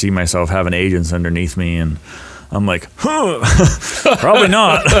 whether I see myself having agents underneath me, and I'm like, probably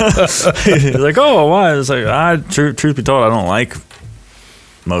not. He's like, oh, why? It's like, truth be told, I don't like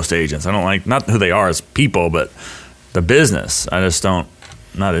most agents. I don't like, not who they are as people, but the business. I just not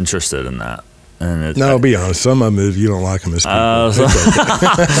interested in that. And be honest. Some of them, you don't like them as people.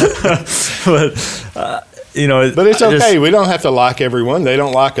 But it's okay. We don't have to like everyone. They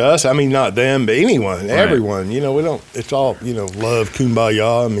don't like us. Not them, but anyone, right. Everyone. We don't. It's all love,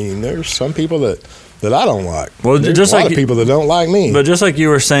 kumbaya. There's some people that I don't like. Well, there's just a lot of people that don't like me. But just like you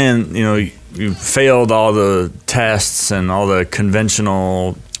were saying, you failed all the tests and all the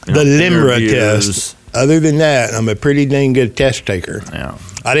conventional. The LIMRA test. Other than that, I'm a pretty dang good test taker. Yeah.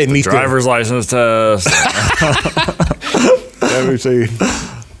 I didn't meet driver's license test. Let me see.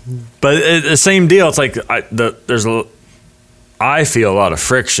 But the same deal. It's like I feel a lot of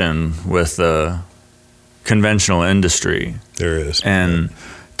friction with the conventional industry. There is, and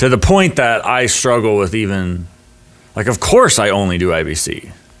to the point that I struggle with even, of course I only do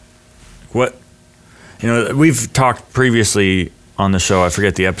IBC. We've talked previously on the show. I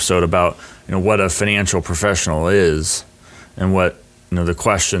forget the episode about what a financial professional is, and what the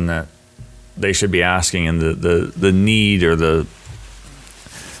question that they should be asking, and the need or the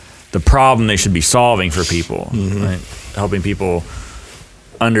problem they should be solving for people, mm-hmm. right? Helping people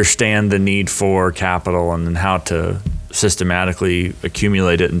understand the need for capital and then how to systematically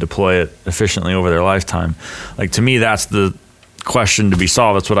accumulate it and deploy it efficiently over their lifetime. To me, that's the question to be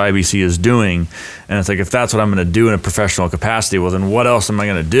solved. That's what IBC is doing. And it's if that's what I'm going to do in a professional capacity, well, then what else am I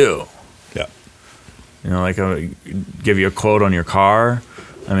going to do? Yeah. Give you a quote on your car.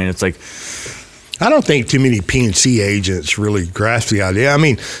 It's I don't think too many P&C agents really grasp the idea.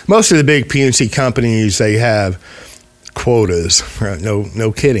 Most of the big P&C companies, they have quotas, right?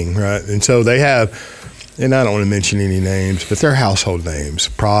 No kidding, right? And so they have, and I don't want to mention any names, but they're household names,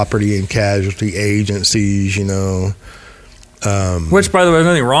 property and casualty agencies, Which, by the way, there's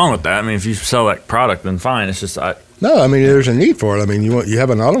nothing wrong with that. If you sell that product, then fine. It's just No, there's a need for it. You have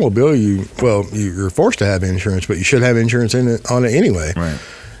an automobile, you're forced to have insurance, but you should have insurance on it anyway. Right.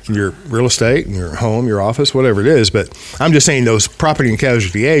 Your real estate, your home, your office, whatever it is. But I'm just saying those property and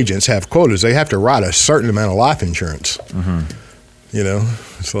casualty agents have quotas. They have to write a certain amount of life insurance. Mm-hmm.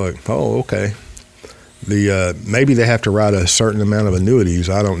 It's okay. Maybe they have to write a certain amount of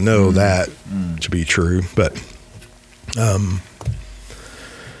annuities. I don't know that to be true, but I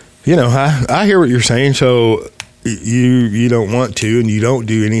hear what you're saying. So you don't want to, and you don't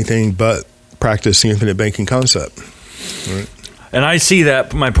do anything but practice the infinite banking concept. Right? And I see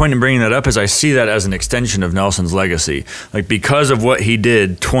that, my point in bringing that up is I see that as an extension of Nelson's legacy. Like, because of what he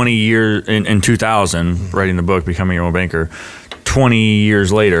did 20 years in 2000, writing the book, Becoming Your Own Banker, 20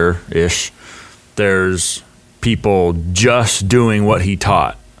 years later-ish, there's people just doing what he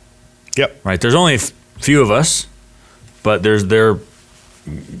taught. Yep. Right? There's only a few of us, but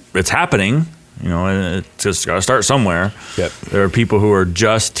it's happening. It's just got to start somewhere. Yep. There are people who are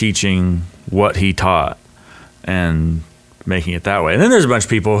just teaching what he taught and making it that way. And then there's a bunch of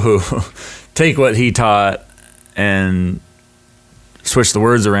people who take what he taught and switch the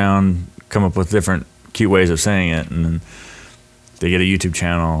words around, come up with different cute ways of saying it, and then they get a YouTube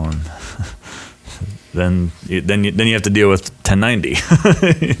channel, and then you have to deal with 1090.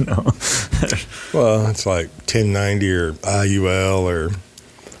 Well, it's like 1090 or IUL, or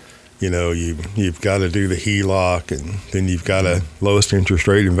you've got to do the HELOC, and then you've got a lowest interest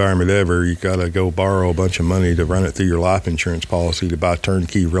rate environment ever. You've got to go borrow a bunch of money to run it through your life insurance policy to buy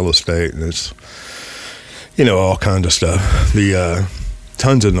turnkey real estate, and it's all kinds of stuff. The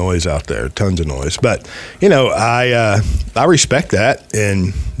tons of noise out there, tons of noise. But I respect that,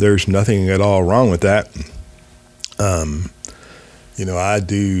 and there's nothing at all wrong with that. I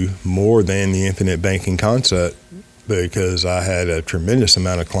do more than the infinite banking concept, because I had a tremendous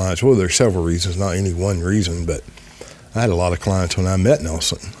amount of clients. Well, there's several reasons, not any one reason, but I had a lot of clients when I met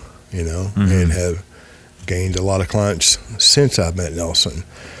Nelson, and have gained a lot of clients since I've met Nelson.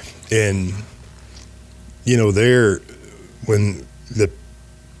 And,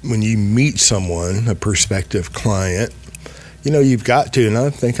 when you meet someone, a prospective client, you've got to, and I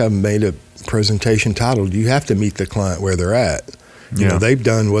think I've made a presentation titled, you have to meet the client where they're at. They've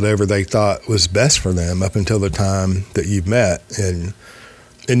done whatever they thought was best for them up until the time that you've met, and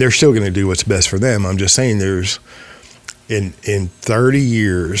they're still going to do what's best for them. I'm just saying, there's in 30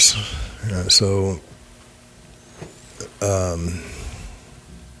 years,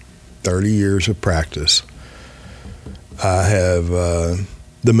 30 years of practice, I have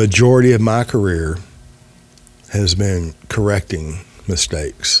the majority of my career has been correcting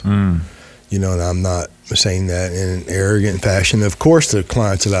mistakes. And I'm not saying that in an arrogant fashion. Of course, the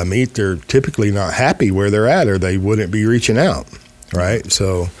clients that I meet, they're typically not happy where they're at, or they wouldn't be reaching out, right?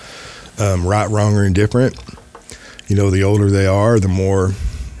 So, right, wrong, or indifferent, the older they are, the more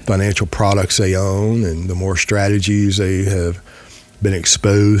financial products they own, and the more strategies they have been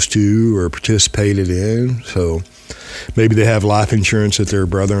exposed to or participated in. So maybe they have life insurance that their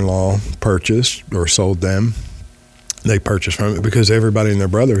brother-in-law purchased or sold them. They purchased from it because everybody and their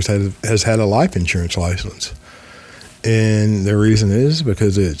brothers has had a life insurance license. And the reason is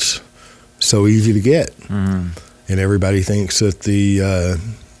because it's so easy to get. And everybody thinks that the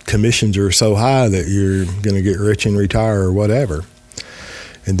commissions are so high that you're going to get rich and retire or whatever.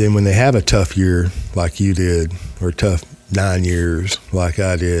 And then when they have a tough year like you did, or tough 9 years like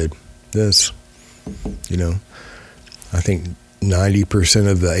I did, I think 90%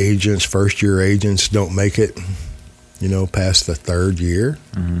 of the agents, first-year agents, don't make it past the third year.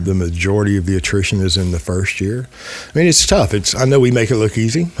 The majority of the attrition is in the first year. I mean, it's tough. I know we make it look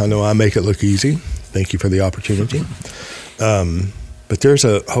easy. I know I make it look easy. Thank you for the opportunity. But there's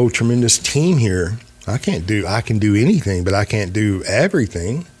a whole tremendous team here. I can do anything, but I can't do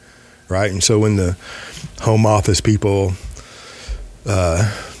everything, right? And so when the home office people,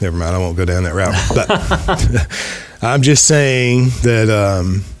 never mind, I won't go down that route. But I'm just saying that,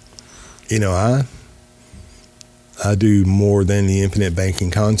 I do more than the infinite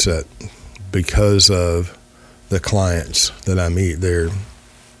banking concept because of the clients that I meet. They have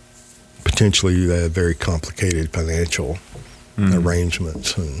very complicated financial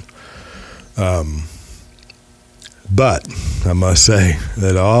arrangements. And, but I must say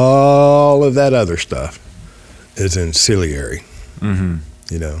that all of that other stuff is ancillary. You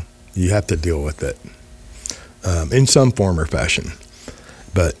have to deal with it in some form or fashion.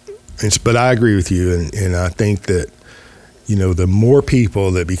 But I agree with you, and I think that, the more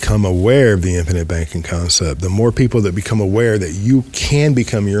people that become aware of the infinite banking concept, the more people that become aware that you can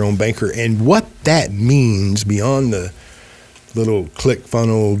become your own banker, and what that means beyond the little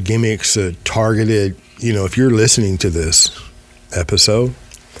ClickFunnels gimmicks, targeted, if you're listening to this episode,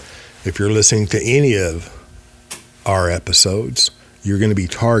 if you're listening to any of our episodes, you're going to be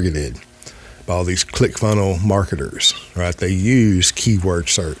targeted by all these ClickFunnels marketers, right? They use keyword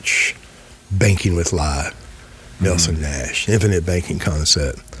search, banking with live, Nelson Nash, infinite banking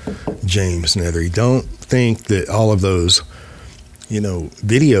concept, James Neathery. Don't think that all of those,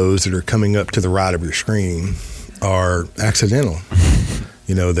 videos that are coming up to the right of your screen are accidental.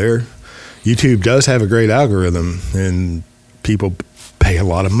 YouTube does have a great algorithm, and people pay a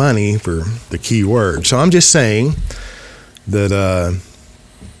lot of money for the keyword. So I'm just saying that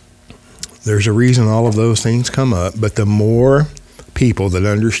there's a reason all of those things come up, but the more people that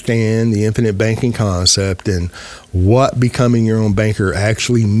understand the infinite banking concept and what becoming your own banker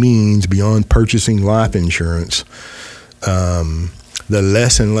actually means beyond purchasing life insurance, the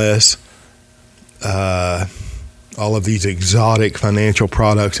less and less all of these exotic financial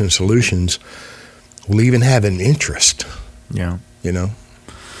products and solutions will even have an interest. Yeah.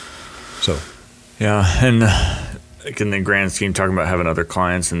 So. Yeah. And in the grand scheme, talking about having other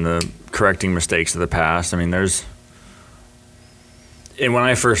clients and the correcting mistakes of the past, I mean, and when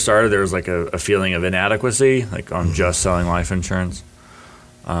I first started, there was like a feeling of inadequacy, like on just selling life insurance.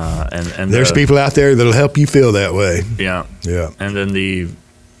 And there's people out there that'll help you feel that way. Yeah. Yeah. And then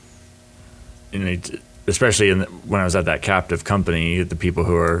especially when I was at that captive company, the people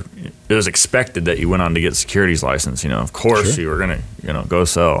it was expected that you went on to get securities license. Of course you were going to, go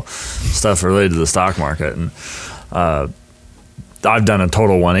sell stuff related to the stock market. And I've done a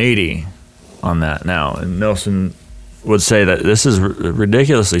total 180 on that now. And Nelson would say that this is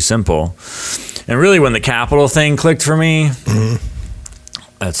ridiculously simple. And really, when the capital thing clicked for me,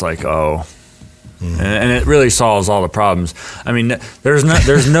 it's like, oh. And it really solves all the problems. I mean, there's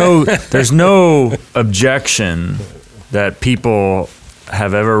no objection that people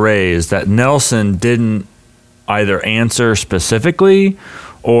have ever raised that Nelson didn't either answer specifically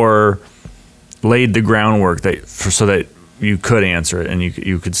or laid the groundwork so that you could answer it and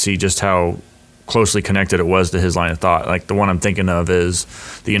you could see just how closely connected it was to his line of thought. Like the one I'm thinking of is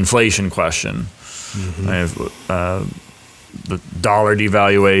the inflation question. The dollar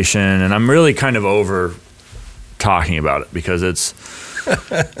devaluation, and I'm really kind of over talking about it because it's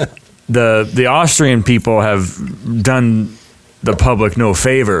the Austrian people have done the public no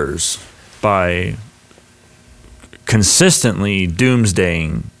favors by consistently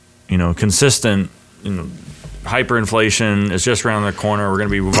doomsdaying, consistent, hyperinflation is just around the corner. We're going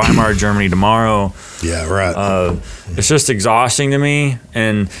to be Weimar Germany tomorrow. Yeah, right. It's just exhausting to me.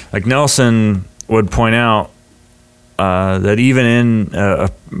 And like Nelson would point out, that even in a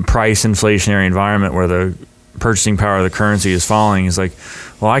price inflationary environment where the purchasing power of the currency is falling, is like,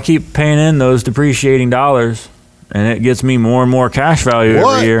 well, I keep paying in those depreciating dollars, and it gets me more and more cash value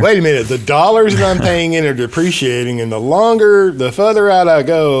every year. Wait a minute. The dollars that I'm paying in are depreciating, and the further out I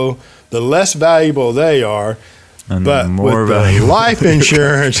go, the less valuable they are. And but more with valuable. The life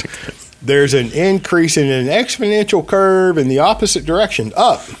insurance, there's an increase in an exponential curve in the opposite direction,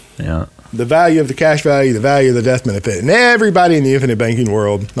 up. Yeah. The value of the cash value, the value of the death benefit. And everybody in the infinite banking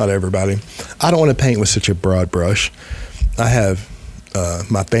world, not everybody, I don't want to paint with such a broad brush. I have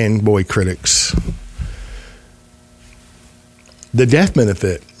my fanboy critics. The death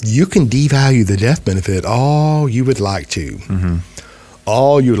benefit, you can devalue the death benefit all you would like to. Mm-hmm.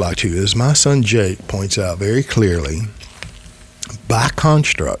 All you would like to. As my son Jake points out very clearly, by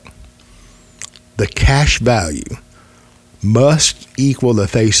construct, the cash value must equal the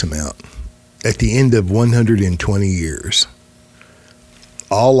face amount at the end of 120 years.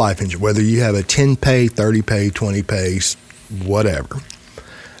 All life insurance, whether you have a 10 pay, 30 pay, 20 pay, whatever.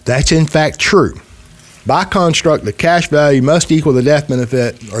 That's in fact true. By construct, the cash value must equal the death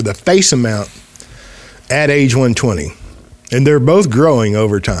benefit or the face amount at age 120. And they're both growing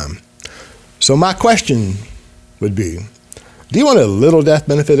over time. So my question would be, do you want a little death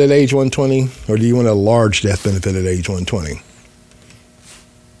benefit at age 120 or do you want a large death benefit at age 120?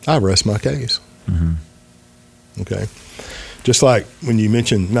 I rest my case. Mm-hmm. Okay. Just like when you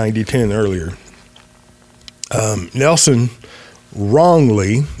mentioned 90-10 earlier, Nelson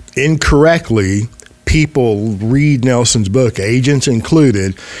wrongly, incorrectly, people read Nelson's book, agents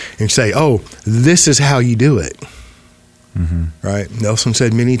included, and say, oh, this is how you do it. Mm-hmm. Right? Nelson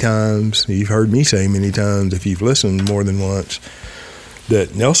said many times, you've heard me say many times if you've listened more than once,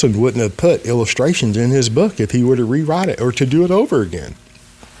 that Nelson wouldn't have put illustrations in his book if he were to rewrite it or to do it over again.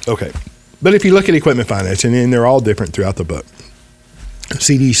 Okay. But if you look at equipment finance, and they're all different throughout the book,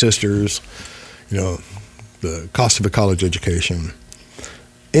 CD Sisters, the cost of a college education.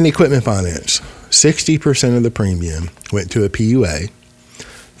 In equipment finance, 60% of the premium went to a PUA,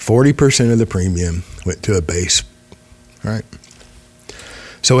 40% of the premium went to a base, right?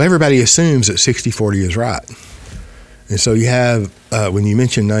 So everybody assumes that 60-40 is right. And so you have, when you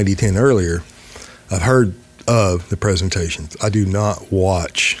mentioned 90-10 earlier, I've heard of the presentations. I do not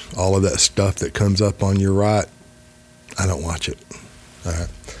watch all of that stuff that comes up on your right. I don't watch it. All right.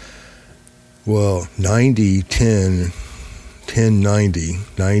 Well, 90, 10, 10, 90,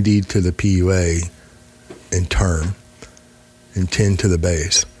 90 to the PUA, in term and 10 to the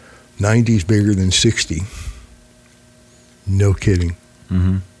base. 90 is bigger than 60. No kidding.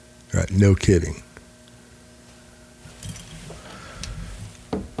 Mm-hmm. Right? No kidding.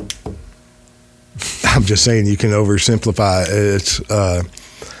 I'm just saying you can oversimplify it. It's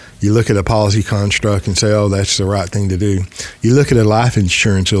you look at a policy construct and say, oh, that's the right thing to do. You look at a life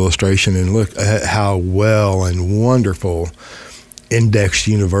insurance illustration and look at how well and wonderful indexed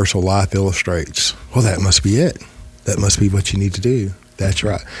universal life illustrates. Well, that must be it. That must be what you need to do. That's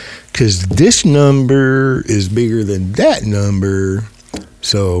right. Because this number is bigger than that number.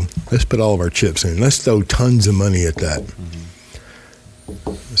 So let's put all of our chips in. Let's throw tons of money at that.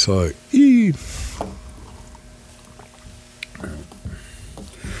 Mm-hmm. So,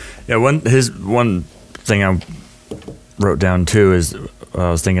 yeah, one thing I wrote down too is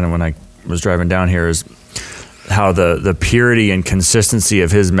I was thinking when I was driving down here is how the purity and consistency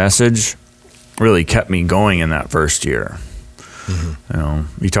of his message really kept me going in that first year. Mm-hmm. You know,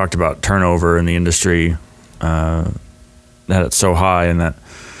 you talked about turnover in the industry, that it's so high, and that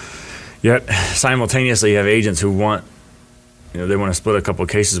yet simultaneously you have agents who want, they want to split a couple of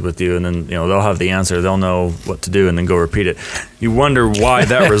cases with you, and then they'll have the answer, they'll know what to do, and then go repeat it. You wonder why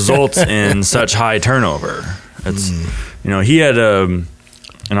that results in such high turnover. It's he had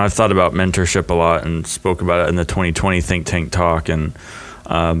and I've thought about mentorship a lot and spoke about it in the 2020 think tank talk, and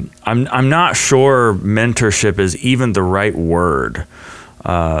I'm not sure mentorship is even the right word.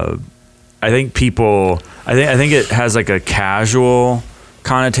 I think it has like a casual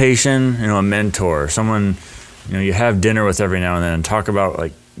connotation. A mentor, someone you have dinner with every now and then and talk about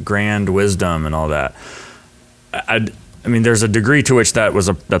like grand wisdom and all that. I mean, there's a degree to which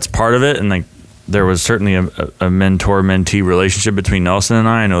that's part of it, and like there was certainly a mentor-mentee relationship between Nelson and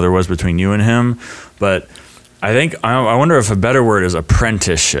I. I know there was between you and him, but I think I wonder if a better word is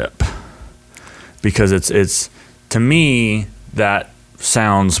apprenticeship, because it's to me that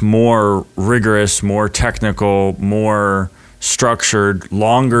sounds more rigorous, more technical, more structured,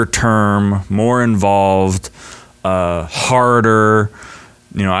 longer term, more involved, harder.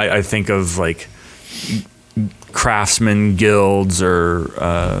 I think of like craftsman guilds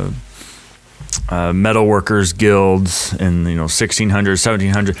or metalworkers guilds in 1600,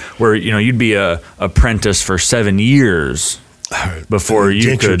 1700, where you'd be a apprentice for 7 years before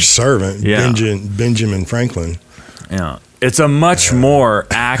you could servant. Benjamin Franklin. Yeah, it's a much more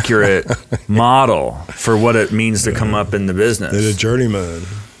accurate model for what it means to come up in the business. Than a journeyman.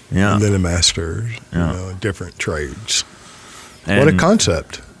 Yeah, and then a master. Different trades. And what a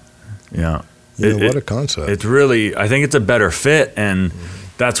concept. Yeah, what a concept. It's really, I think it's a better fit, and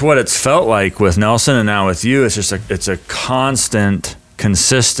that's what it's felt like with Nelson, and now with you. It's just it's a constant,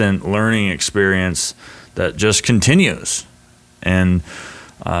 consistent learning experience that just continues, and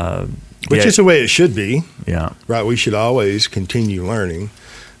which is the way it should be. Yeah, right. We should always continue learning,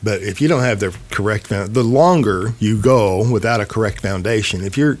 but if you don't have the correct the longer you go without a correct foundation,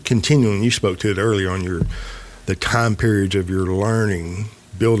 if you're continuing, you spoke to it earlier on the time periods of your learning,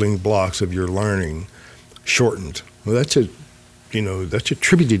 building blocks of your learning shortened. Well, that's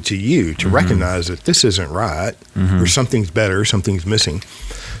attributed to you to recognize that this isn't right, or something's better, something's missing.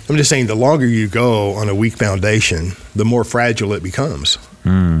 I'm just saying the longer you go on a weak foundation, the more fragile it becomes,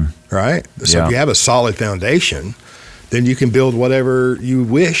 right? So if you have a solid foundation, then you can build whatever you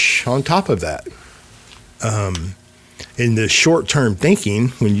wish on top of that. In the short-term thinking,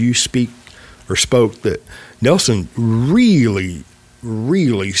 when you spoke that Nelson really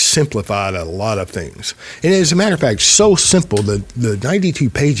simplified a lot of things. And as a matter of fact, so simple, the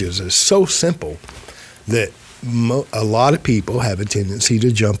 92 pages is so simple that a lot of people have a tendency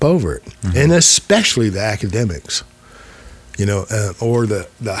to jump over it, and especially the academics, or the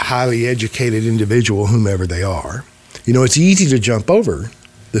highly educated individual, whomever they are. It's easy to jump over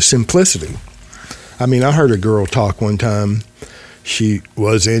the simplicity. I mean, I heard a girl talk one time. She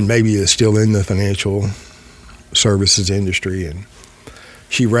was maybe is still in the financial services industry, and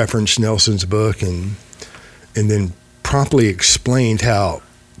she referenced Nelson's book and then promptly explained how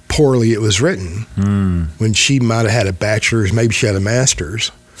poorly it was written when she might have had a bachelor's, maybe she had a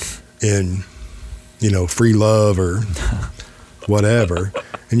master's in, free love or whatever.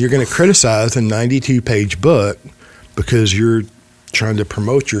 And you're going to criticize a 92-page book because you're trying to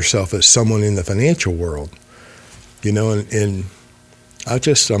promote yourself as someone in the financial world, and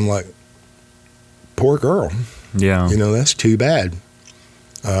I'm like, poor girl. Yeah. That's too bad.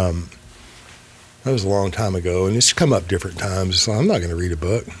 That was a long time ago, and it's come up different times. So I'm not going to read a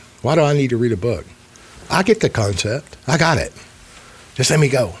book. Why do I need to read a book? I get the concept. I got it. Just let me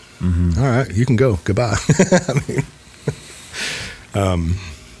go. All right, you can go. Goodbye. I mean,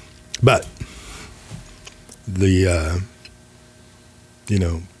 but the,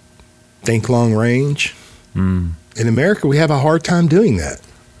 think long range. In America, we have a hard time doing that.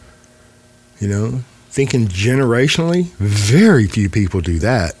 Thinking generationally, very few people do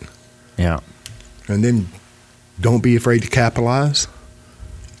that. Yeah. And then don't be afraid to capitalize,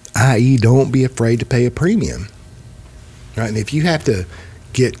 i.e. don't be afraid to pay a premium. Right? And if you have to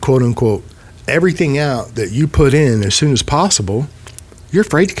get, quote unquote, everything out that you put in as soon as possible, you're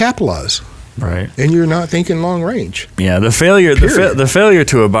afraid to capitalize. Right. And you're not thinking long range. Yeah, the failure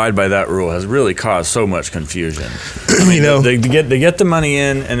to abide by that rule has really caused so much confusion. I mean, they get the money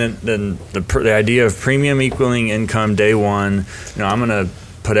in, and then the idea of premium equaling income day one. I'm going to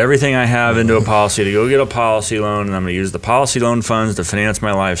put everything I have into a policy to go get a policy loan, and I'm going to use the policy loan funds to finance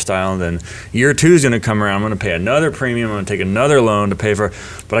my lifestyle. And then year 2 is going to come around. I'm going to pay another premium. I'm going to take another loan to pay for.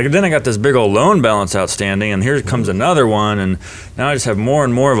 But then I got this big old loan balance outstanding, and here comes another one, and now I just have more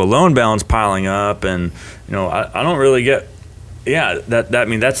and more of a loan balance piling up. And I don't really get. Yeah,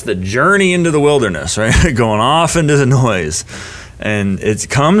 that's the journey into the wilderness, right? Going off into the noise, and it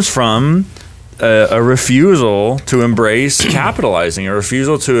comes from a refusal to embrace capitalizing, a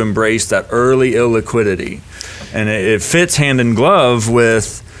refusal to embrace that early illiquidity. And it fits hand in glove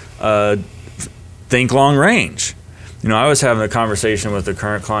with think long range. I was having a conversation with a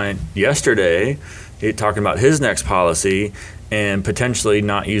current client yesterday, talking about his next policy and potentially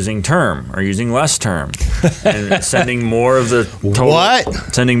not using term or using less term and sending more of the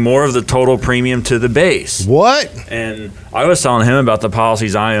total premium to the base. What? And I was telling him about the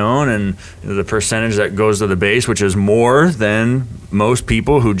policies I own and the percentage that goes to the base, which is more than most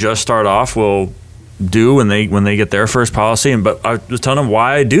people who just start off will do when they get their first policy. But I was telling him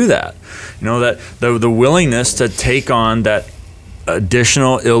why I do that. That the willingness to take on that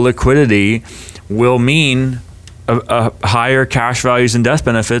additional illiquidity will mean a higher cash values and death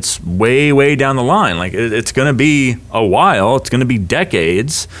benefits way down the line. Like it's going to be a while, it's going to be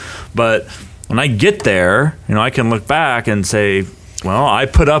decades, but when I get there, I can look back and say, well, I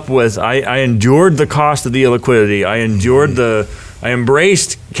put up with, I endured the cost of the illiquidity. I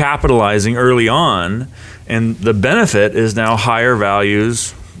embraced capitalizing early on, and the benefit is now higher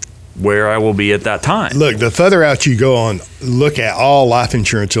values where I will be at that time. Look, the further out you go on, look at all life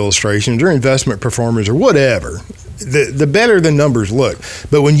insurance illustrations or investment performers or whatever, the better the numbers look.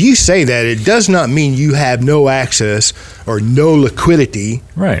 But when you say that, it does not mean you have no access or no liquidity.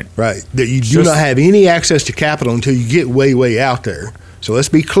 Right. Right. That you do not have any access to capital until you get way out there. So let's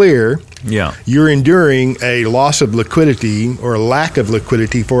be clear. Yeah. You're enduring a loss of liquidity or a lack of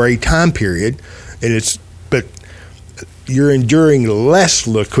liquidity for a time period, but you're enduring less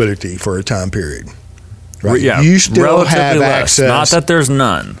liquidity for a time period. Right? Yeah, you still have access. Not that there's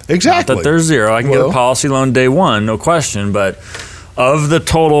none. Exactly. Not that there's zero. I can get a policy loan day one, no question. But of the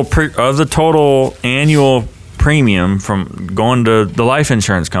total annual premium from going to the life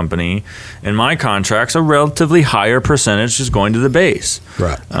insurance company, in my contracts, a relatively higher percentage is going to the base.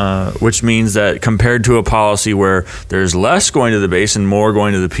 Right. Which means that compared to a policy where there's less going to the base and more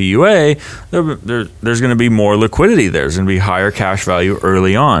going to the PUA, there's going to be more liquidity there. There's going to be higher cash value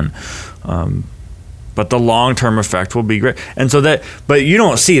early on. But the long-term effect will be great. And so but you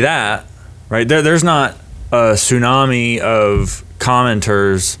don't see that, right? There's not a tsunami of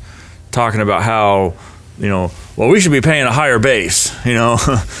commenters talking about how, well, we should be paying a higher base.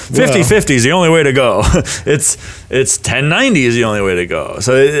 50-50 is the only way to go. It's 1090 is the only way to go.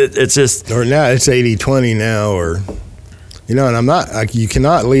 So it's just. Or now it's 80-20 now, and I'm not, you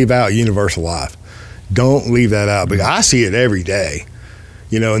cannot leave out universal life. Don't leave that out, because I see it every day.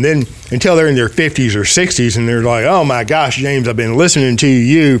 And then until they're in their 50s or 60s and they're like, oh my gosh, James, I've been listening to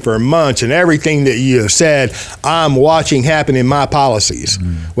you for months, and everything that you have said, I'm watching happen in my policies.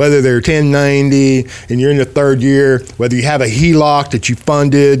 Whether they're 1090 and you're in the third year, whether you have a HELOC that you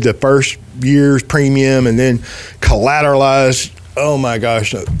funded the first year's premium and then collateralized, oh my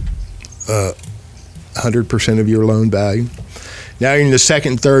gosh, 100% of your loan value. Now you're in the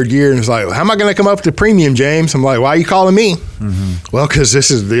second, third year, and it's like, how am I going to come up with the premium, James? I'm like, why are you calling me? Well, because this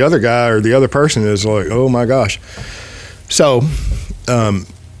is the other guy or the other person is like, oh my gosh. So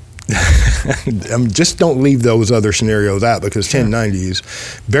just don't leave those other scenarios out, because 1090 is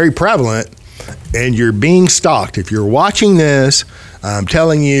very prevalent, and you're being stalked. If you're watching this, I'm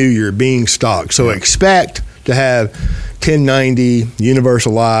telling you, you're being stalked. So expect to have 1090,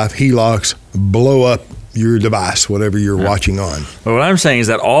 universal life, HELOCs blow up your device, whatever you're watching on. But what I'm saying is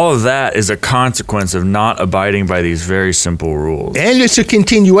that all of that is a consequence of not abiding by these very simple rules. And it's a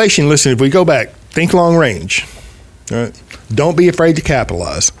continuation. Listen, if we go back, think long range. Right? Don't be afraid to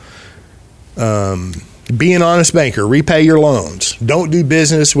capitalize. Be an honest banker. Repay your loans. Don't do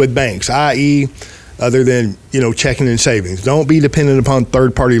business with banks, i.e., other than, checking and savings. Don't be dependent upon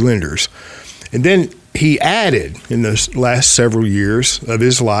third-party lenders. And then he added in the last several years of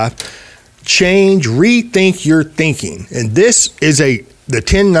his life, rethink your thinking. And this is the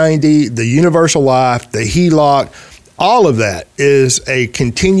 1090, the universal life, the HELOC, all of that is a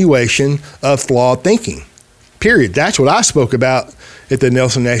continuation of flawed thinking, period. That's what I spoke about at the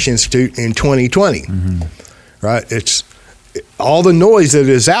Nelson Nash Institute in 2020, right? It's all the noise that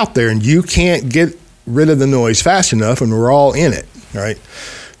is out there, and you can't get rid of the noise fast enough, and we're all in it, right?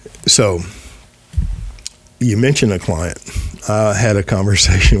 So you mentioned a client. I had a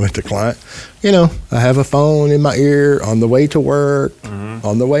conversation with the client. I have a phone in my ear on the way to work,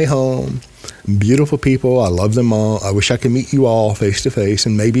 on the way home. Beautiful people. I love them all. I wish I could meet you all face to face,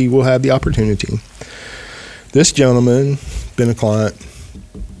 and maybe we'll have the opportunity. This gentleman, been a client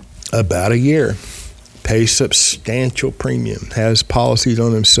about a year, pays substantial premium, has policies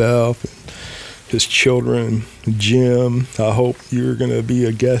on himself, his children, Jim. I hope you're going to be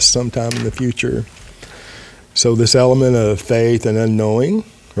a guest sometime in the future. So this element of faith and unknowing,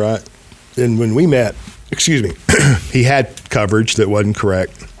 right? And when we met, he had coverage that wasn't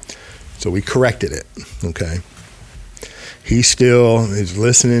correct. So we corrected it, okay? He still is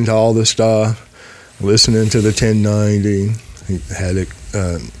listening to all this stuff, listening to the 1090. He had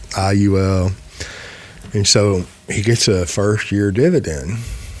IUL. And so he gets a first-year dividend,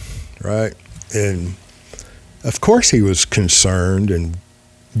 right? And, of course, he was concerned and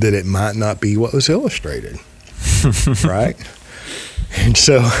that it might not be what was illustrated, right? And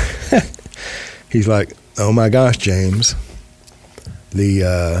so he's like, oh, my gosh, James, he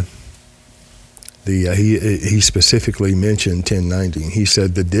specifically mentioned 1090. He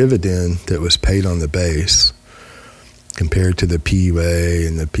said the dividend that was paid on the base compared to the PUA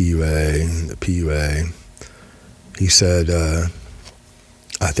and the PUA and the PUA, he said,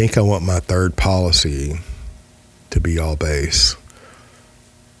 I think I want my third policy to be all base.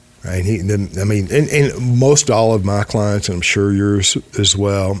 Right? And most all of my clients, and I'm sure yours as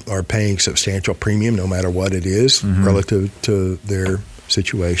well, are paying substantial premium no matter what it is relative to their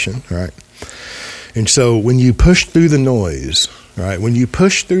situation, right? And so when you push through the noise, right, when you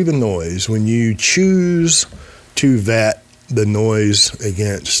choose to vet the noise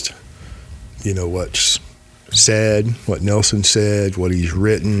against, what's said, what Nelson said, what he's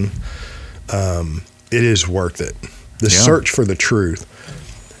written, it is worth it. The search for the truth,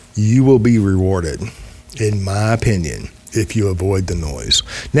 you will be rewarded, in my opinion, if you avoid the noise.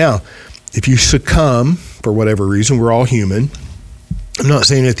 Now, if you succumb for whatever reason, we're all human. I'm not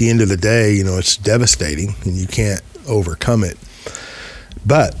saying at the end of the day, it's devastating and you can't overcome it.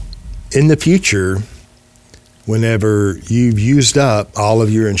 But in the future, whenever you've used up all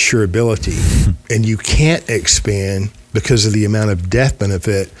of your insurability and you can't expand because of the amount of death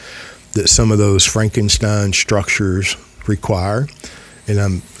benefit that some of those Frankenstein structures require, and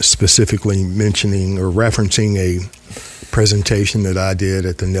I'm specifically mentioning or referencing a presentation that I did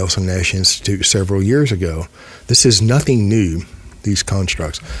at the Nelson Nash Institute several years ago. This is nothing new, these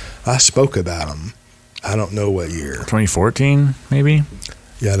constructs. I spoke about them. I don't know what year. 2014, maybe?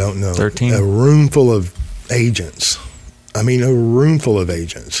 Yeah, I don't know. 13? A room full of agents. A room full of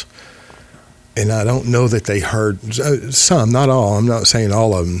agents. And I don't know that they heard some, not all. I'm not saying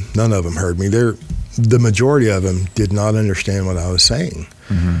all of them. None of them heard me. The majority of them did not understand what I was saying.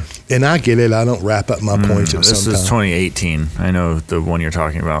 And I get it. I don't wrap up my points at some time. This is 2018. I know the one you're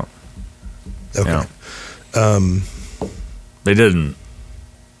talking about. Okay. They didn't.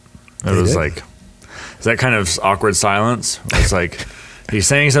 It was like, is that kind of awkward silence? It's like, he's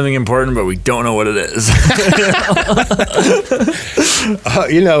saying something important, but we don't know what it is.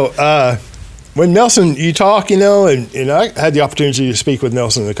 When Nelson, you talk, and I had the opportunity to speak with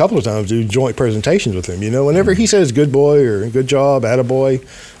Nelson a couple of times, do joint presentations with him. Whenever he says good boy or good job, attaboy,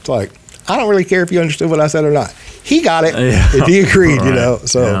 it's like, I don't really care if you understood what I said or not. He got it. If he agreed, right.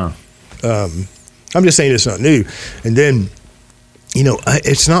 So I'm just saying it's not new. And then,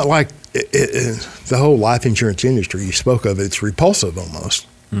 it's not like the whole life insurance industry you spoke of, it's repulsive almost,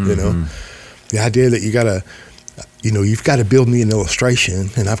 the idea that you've got to build me an illustration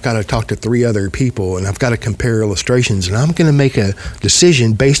and I've got to talk to 3 other people and I've got to compare illustrations and I'm going to make a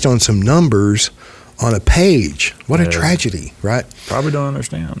decision based on some numbers on a page. What a tragedy, right? Probably don't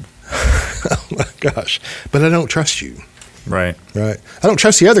understand. Oh my gosh. But I don't trust you. Right. I don't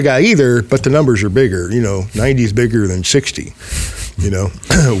trust the other guy either, but the numbers are bigger. 90 is bigger than 60.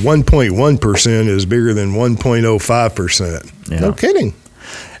 1.1% is bigger than 1.05%. Yeah. No kidding.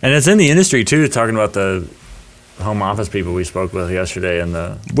 And it's in the industry too, talking about the home office people we spoke with yesterday, and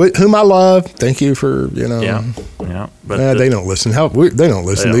whom I love. Thank you for yeah. But they don't listen. They don't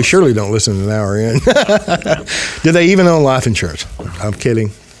listen. They surely don't listen an hour in. Do they even own life insurance? I'm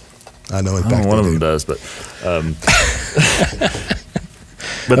kidding. I know. In fact, one of them does, but.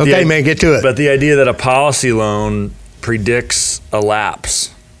 But okay, man, get to it. But the idea that a policy loan predicts a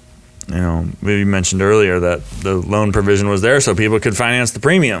lapse. We mentioned earlier that the loan provision was there so people could finance the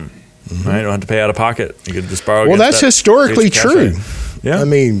premium. Mm-hmm. Right? You don't have to pay out of pocket. You could just borrow. Well, that's historically true. Yeah. I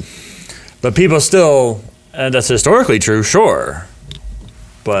mean, but people still, and that's historically true, sure.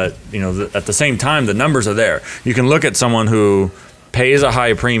 But, at the same time, the numbers are there. You can look at someone who pays a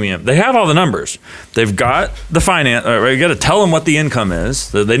high premium. They have all the numbers. They've got the finance. You got to tell them what the income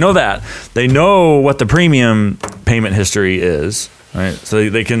is. They know that. They know what the premium payment history is. Right. So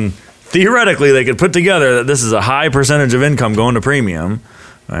they can theoretically they could put together that this is a high percentage of income going to premium.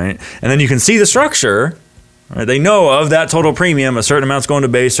 Right. And then you can see the structure. Right. They know of that total premium, a certain amount's going to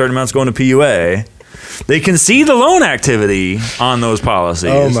base, certain amount's going to PUA. They can see the loan activity on those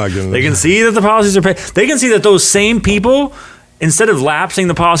policies. Oh my goodness. They can see that the policies are paid. They can see that those same people, instead of lapsing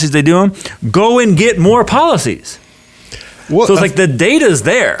the policies they do them, go and get more policies. Well, so it's like the data's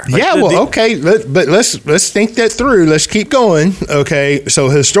there. Okay, but let's think that through. Let's keep going. Okay, so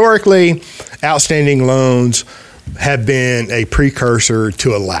historically, outstanding loans have been a precursor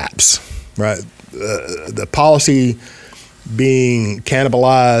to a lapse, right? The policy being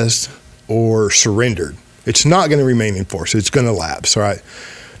cannibalized or surrendered. It's not going to remain in force. It's going to lapse, right?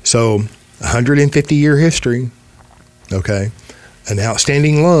 So 150-year history, okay? An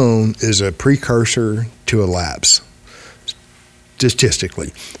outstanding loan is a precursor to a lapse,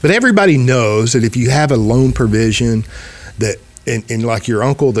 statistically. But everybody knows that if you have a loan provision that, and like your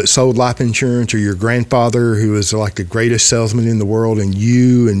uncle that sold life insurance, or your grandfather who was like the greatest salesman in the world, and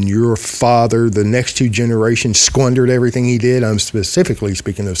you and your father, the next two generations, squandered everything he did. I'm specifically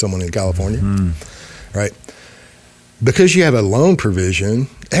speaking of someone in California, right? Because you have a loan provision,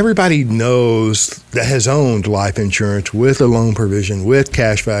 everybody knows that has owned life insurance with a loan provision, with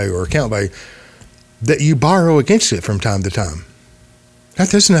cash value or account value, that you borrow against it from time to time.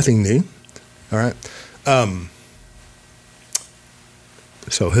 That's nothing new, all right?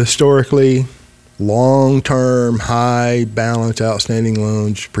 So historically, long-term, high balance outstanding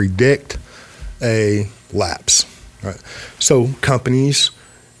loans predict a lapse, right? So companies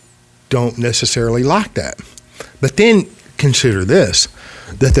don't necessarily like that. But then consider this,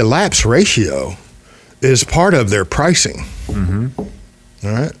 that the lapse ratio is part of their pricing, all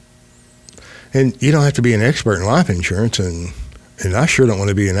right? And you don't have to be an expert in life insurance, and I sure don't want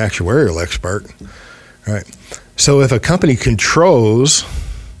to be an actuarial expert, right? So if a company controls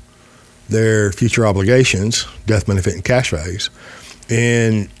their future obligations, death benefit and cash values,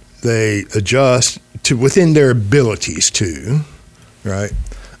 and they adjust to within their abilities to, right,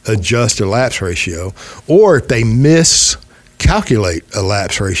 adjust a lapse ratio, or if they miscalculate a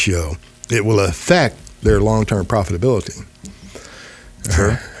lapse ratio, it will affect their long-term profitability.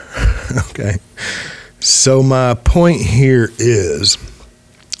 Sure. Okay. So my point here is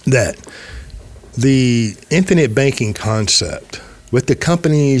that the infinite banking concept, with the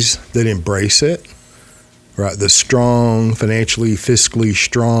companies that embrace it, right, the strong, financially, fiscally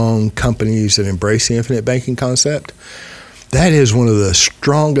strong companies that embrace the infinite banking concept, that is one of the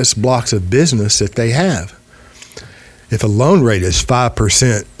strongest blocks of business that they have. If a loan rate is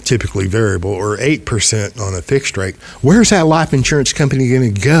 5% typically variable, or 8% on a fixed rate, where's that life insurance company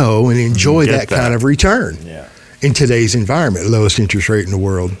going to go and enjoy that kind of return in today's environment? Lowest interest rate in the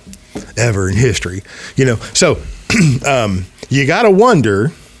world ever in history. So you got to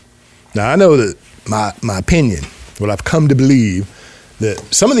wonder. Now, I know that my opinion, what I've come to believe, that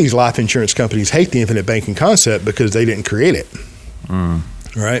some of these life insurance companies hate the infinite banking concept because they didn't create it,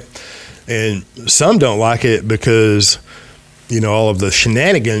 right? And some don't like it because, all of the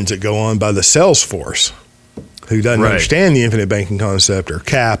shenanigans that go on by the sales force who doesn't understand the infinite banking concept, or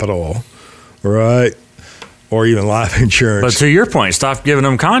capital, right? Or even life insurance. But to your point, stop giving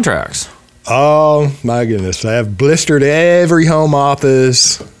them contracts. Oh, my goodness. They have blistered every home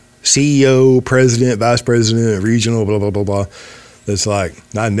office, CEO, president, vice president, regional, blah, blah, blah, blah. It's like,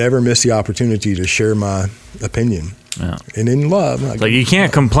 I never miss the opportunity to share my opinion. Yeah. And in love. Like, you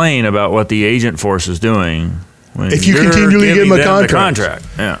can't complain about what the agent force is doing if you continually give them a contract.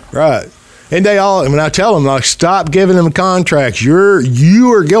 Yeah. Right. And when I tell them, like, stop giving them contracts,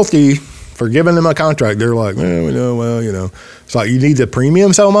 you are guilty for giving them a contract. They're like, it's like, you need the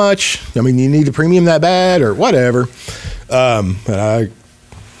premium so much? I mean, you need the premium that bad, or whatever. And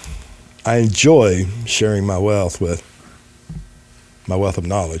I enjoy sharing my wealth of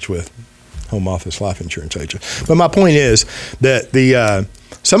knowledge with home office life insurance agent. But my point is that the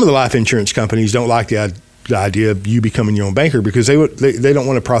some of the life insurance companies don't like the idea of you becoming your own banker because they don't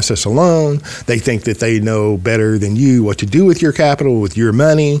want to process a loan. They think that they know better than you what to do with your capital, with your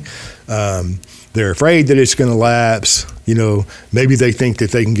money. They're afraid that it's going to lapse. Maybe they think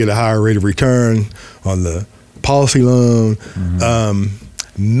that they can get a higher rate of return on the policy loan.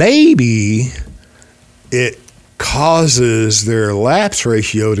 Maybe it causes their lapse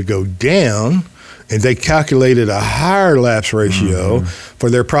ratio to go down, and they calculated a higher lapse ratio for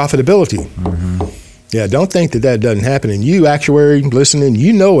their profitability. Yeah, don't think that doesn't happen. And you, actuary, listening,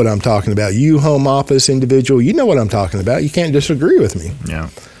 you know what I'm talking about. You, home office individual, you know what I'm talking about. You can't disagree with me. Yeah.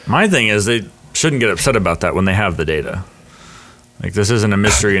 My thing is they shouldn't get upset about that when they have the data. Like, this isn't a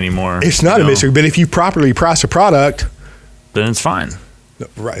mystery anymore. It's not a mystery, but if you properly price a product, then it's fine.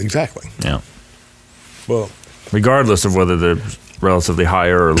 Right, exactly. Yeah. Well, regardless of whether they're relatively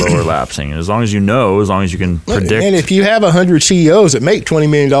higher or lower lapsing, as long as you can predict. And if you have 100 CEOs that make $20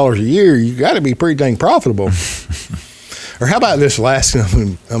 million a year, you got to be pretty dang profitable. Or how about this last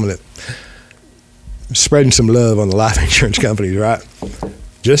thing? I'm going to spreading some love on the life insurance companies, right?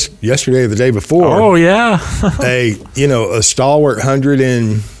 Just yesterday or the day before. Oh, yeah. a stalwart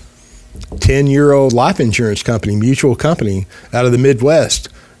 110-year-old life insurance company, mutual company out of the Midwest,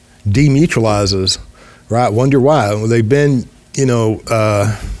 demutualizes, right? Wonder why. Well, they've been,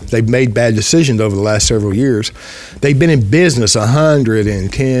 they've made bad decisions over the last several years. They've been in business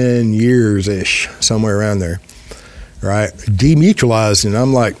 110 years-ish, somewhere around there, right? Demutualized, and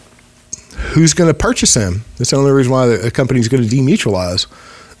I'm like, who's going to purchase them? That's the only reason why a company's going to demutualize.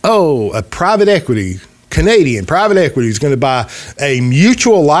 Oh, a private equity, Canadian private equity is going to buy a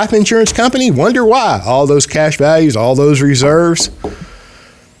mutual life insurance company? Wonder why. All those cash values, all those reserves.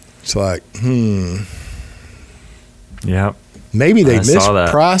 It's like, Yep. Maybe they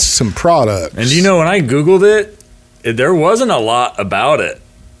mispriced some products. And when I Googled it, there wasn't a lot about it,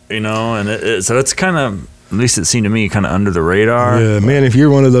 and so it's kind of, at least it seemed to me, kind of under the radar. Yeah, man, if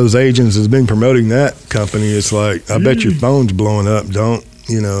you're one of those agents that's been promoting that company, it's like, I bet your phone's blowing up. Don't,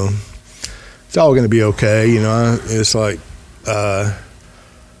 it's all going to be okay. It's like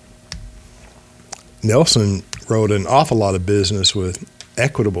Nelson wrote an awful lot of business with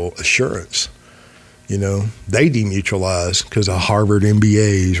Equitable Assurance. They demutualize because of Harvard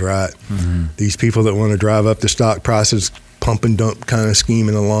MBAs, right? These people that want to drive up the stock prices, pump and dump kind of scheme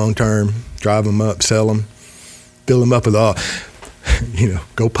in the long term, drive them up, sell them, fill them up with all,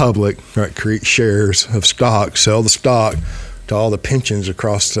 go public, right? Create shares of stock, sell the stock to all the pensions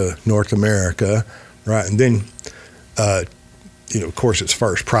across North America, right? And then, of course, it's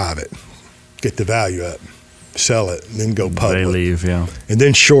first private, get the value up, sell it, and then go public. They leave, yeah. And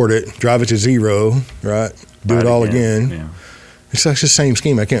then short it, drive it to zero, right? Do it all again. Yeah. It's like the same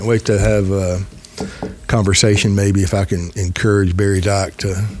scheme. I can't wait to have a conversation, maybe if I can encourage Barry Dock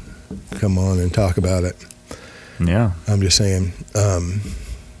to come on and talk about it. Yeah. I'm just saying,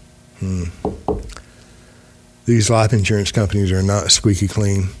 these life insurance companies are not squeaky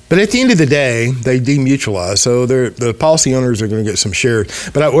clean. But at the end of the day, they demutualize, so the policy owners are going to get some shares.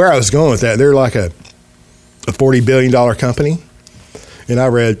 But where I was going with that, they're like a $40 billion company, and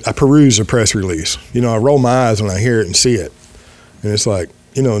I peruse a press release. I roll my eyes when I hear it and see it, and it's like,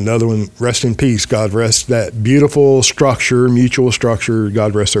 another one, rest in peace, God rest that beautiful structure, mutual structure,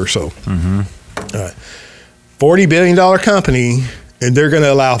 God rest their soul. All right. $40 billion company, and they're going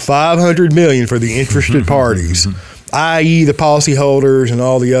to allow $500 million for the interested parties, i.e. the policyholders and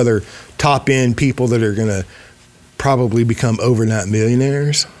all the other top-end people that are going to probably become overnight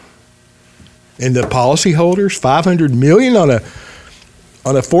millionaires. And the policyholders, $500 million on a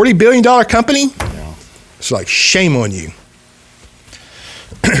 $40 billion company? Yeah. It's like, shame on you.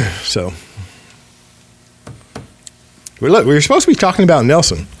 So, look, we were supposed to be talking about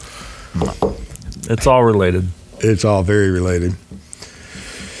Nelson. It's all related. It's all very related.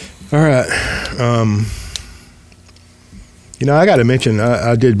 All right. I got to mention,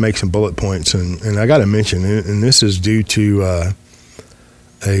 I did make some bullet points, and I got to mention, and this is due to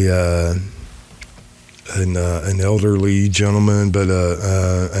an elderly gentleman, but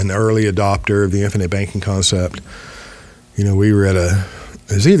an early adopter of the infinite banking concept. We were at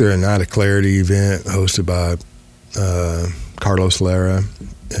it was either a Night of Clarity event hosted by Carlos Lara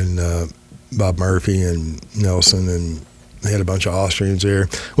and Bob Murphy and Nelson, and they had a bunch of Austrians there.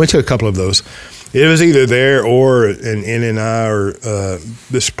 Went to a couple of those. It was either there or an NNI, or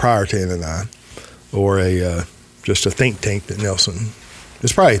this prior to NNI, or just a think tank that Nelson.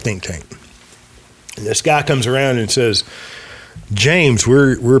 It's probably a think tank. And this guy comes around and says, James,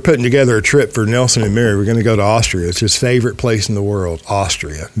 we're putting together a trip for Nelson and Mary. We're going to go to Austria. It's his favorite place in the world,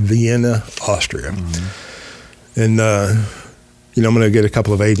 Austria, Vienna, Austria. And I'm going to get a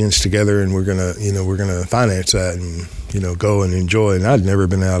couple of agents together, and we're going to finance that and go and enjoy. And I'd never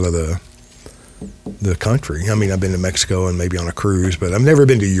been out of the country. I mean, I've been to Mexico and maybe on a cruise, but I've never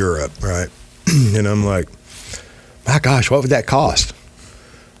been to Europe, right? And I'm like, my gosh, what would that cost?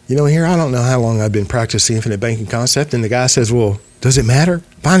 Here, I don't know how long I've been practicing the infinite banking concept, and the guy says, well, does it matter?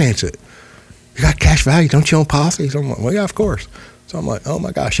 Finance it. You got cash value. Don't you own policies? I'm like, well, yeah, of course. So I'm like, oh,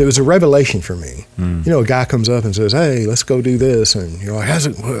 my gosh. It was a revelation for me. A guy comes up and says, hey, let's go do this. And you're like,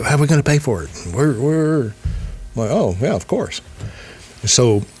 how are we going to pay for it? And we're like, oh, yeah, of course. And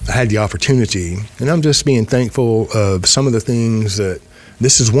so I had the opportunity, and I'm just being thankful of some of the things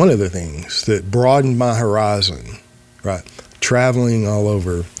this is one of the things that broadened my horizon, right? Traveling all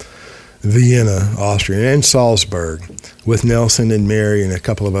over Vienna, Austria, and Salzburg with Nelson and Mary and a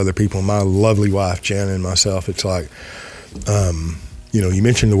couple of other people, my lovely wife, Jen, and myself. It's like, you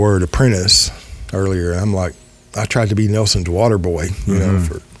mentioned the word apprentice earlier. I'm like, I tried to be Nelson's water boy,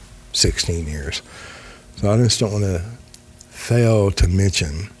 for 16 years. So I just don't want to fail to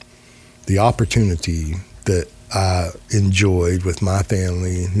mention the opportunity that I enjoyed with my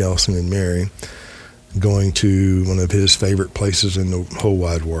family, Nelson and Mary, going to one of his favorite places in the whole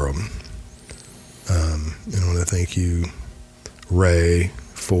wide world. And I want to thank you, Ray,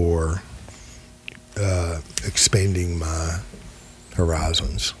 for expanding my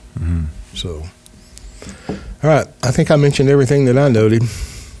horizons. So, all right, I think I mentioned everything that I noted.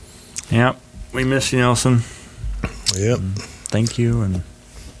 Yep, we miss you, Nelson. Yep. Thank you. And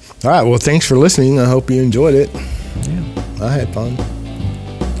all right, well, thanks for listening. I hope you enjoyed it. Yeah, I had fun.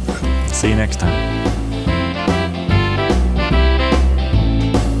 See you next time.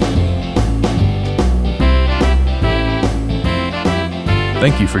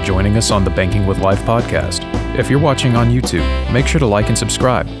 Thank you for joining us on the Banking with Life podcast. If you're watching on YouTube, make sure to like and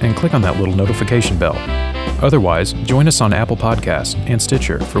subscribe and click on that little notification bell. Otherwise, join us on Apple Podcasts and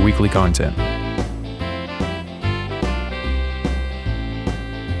Stitcher for weekly content.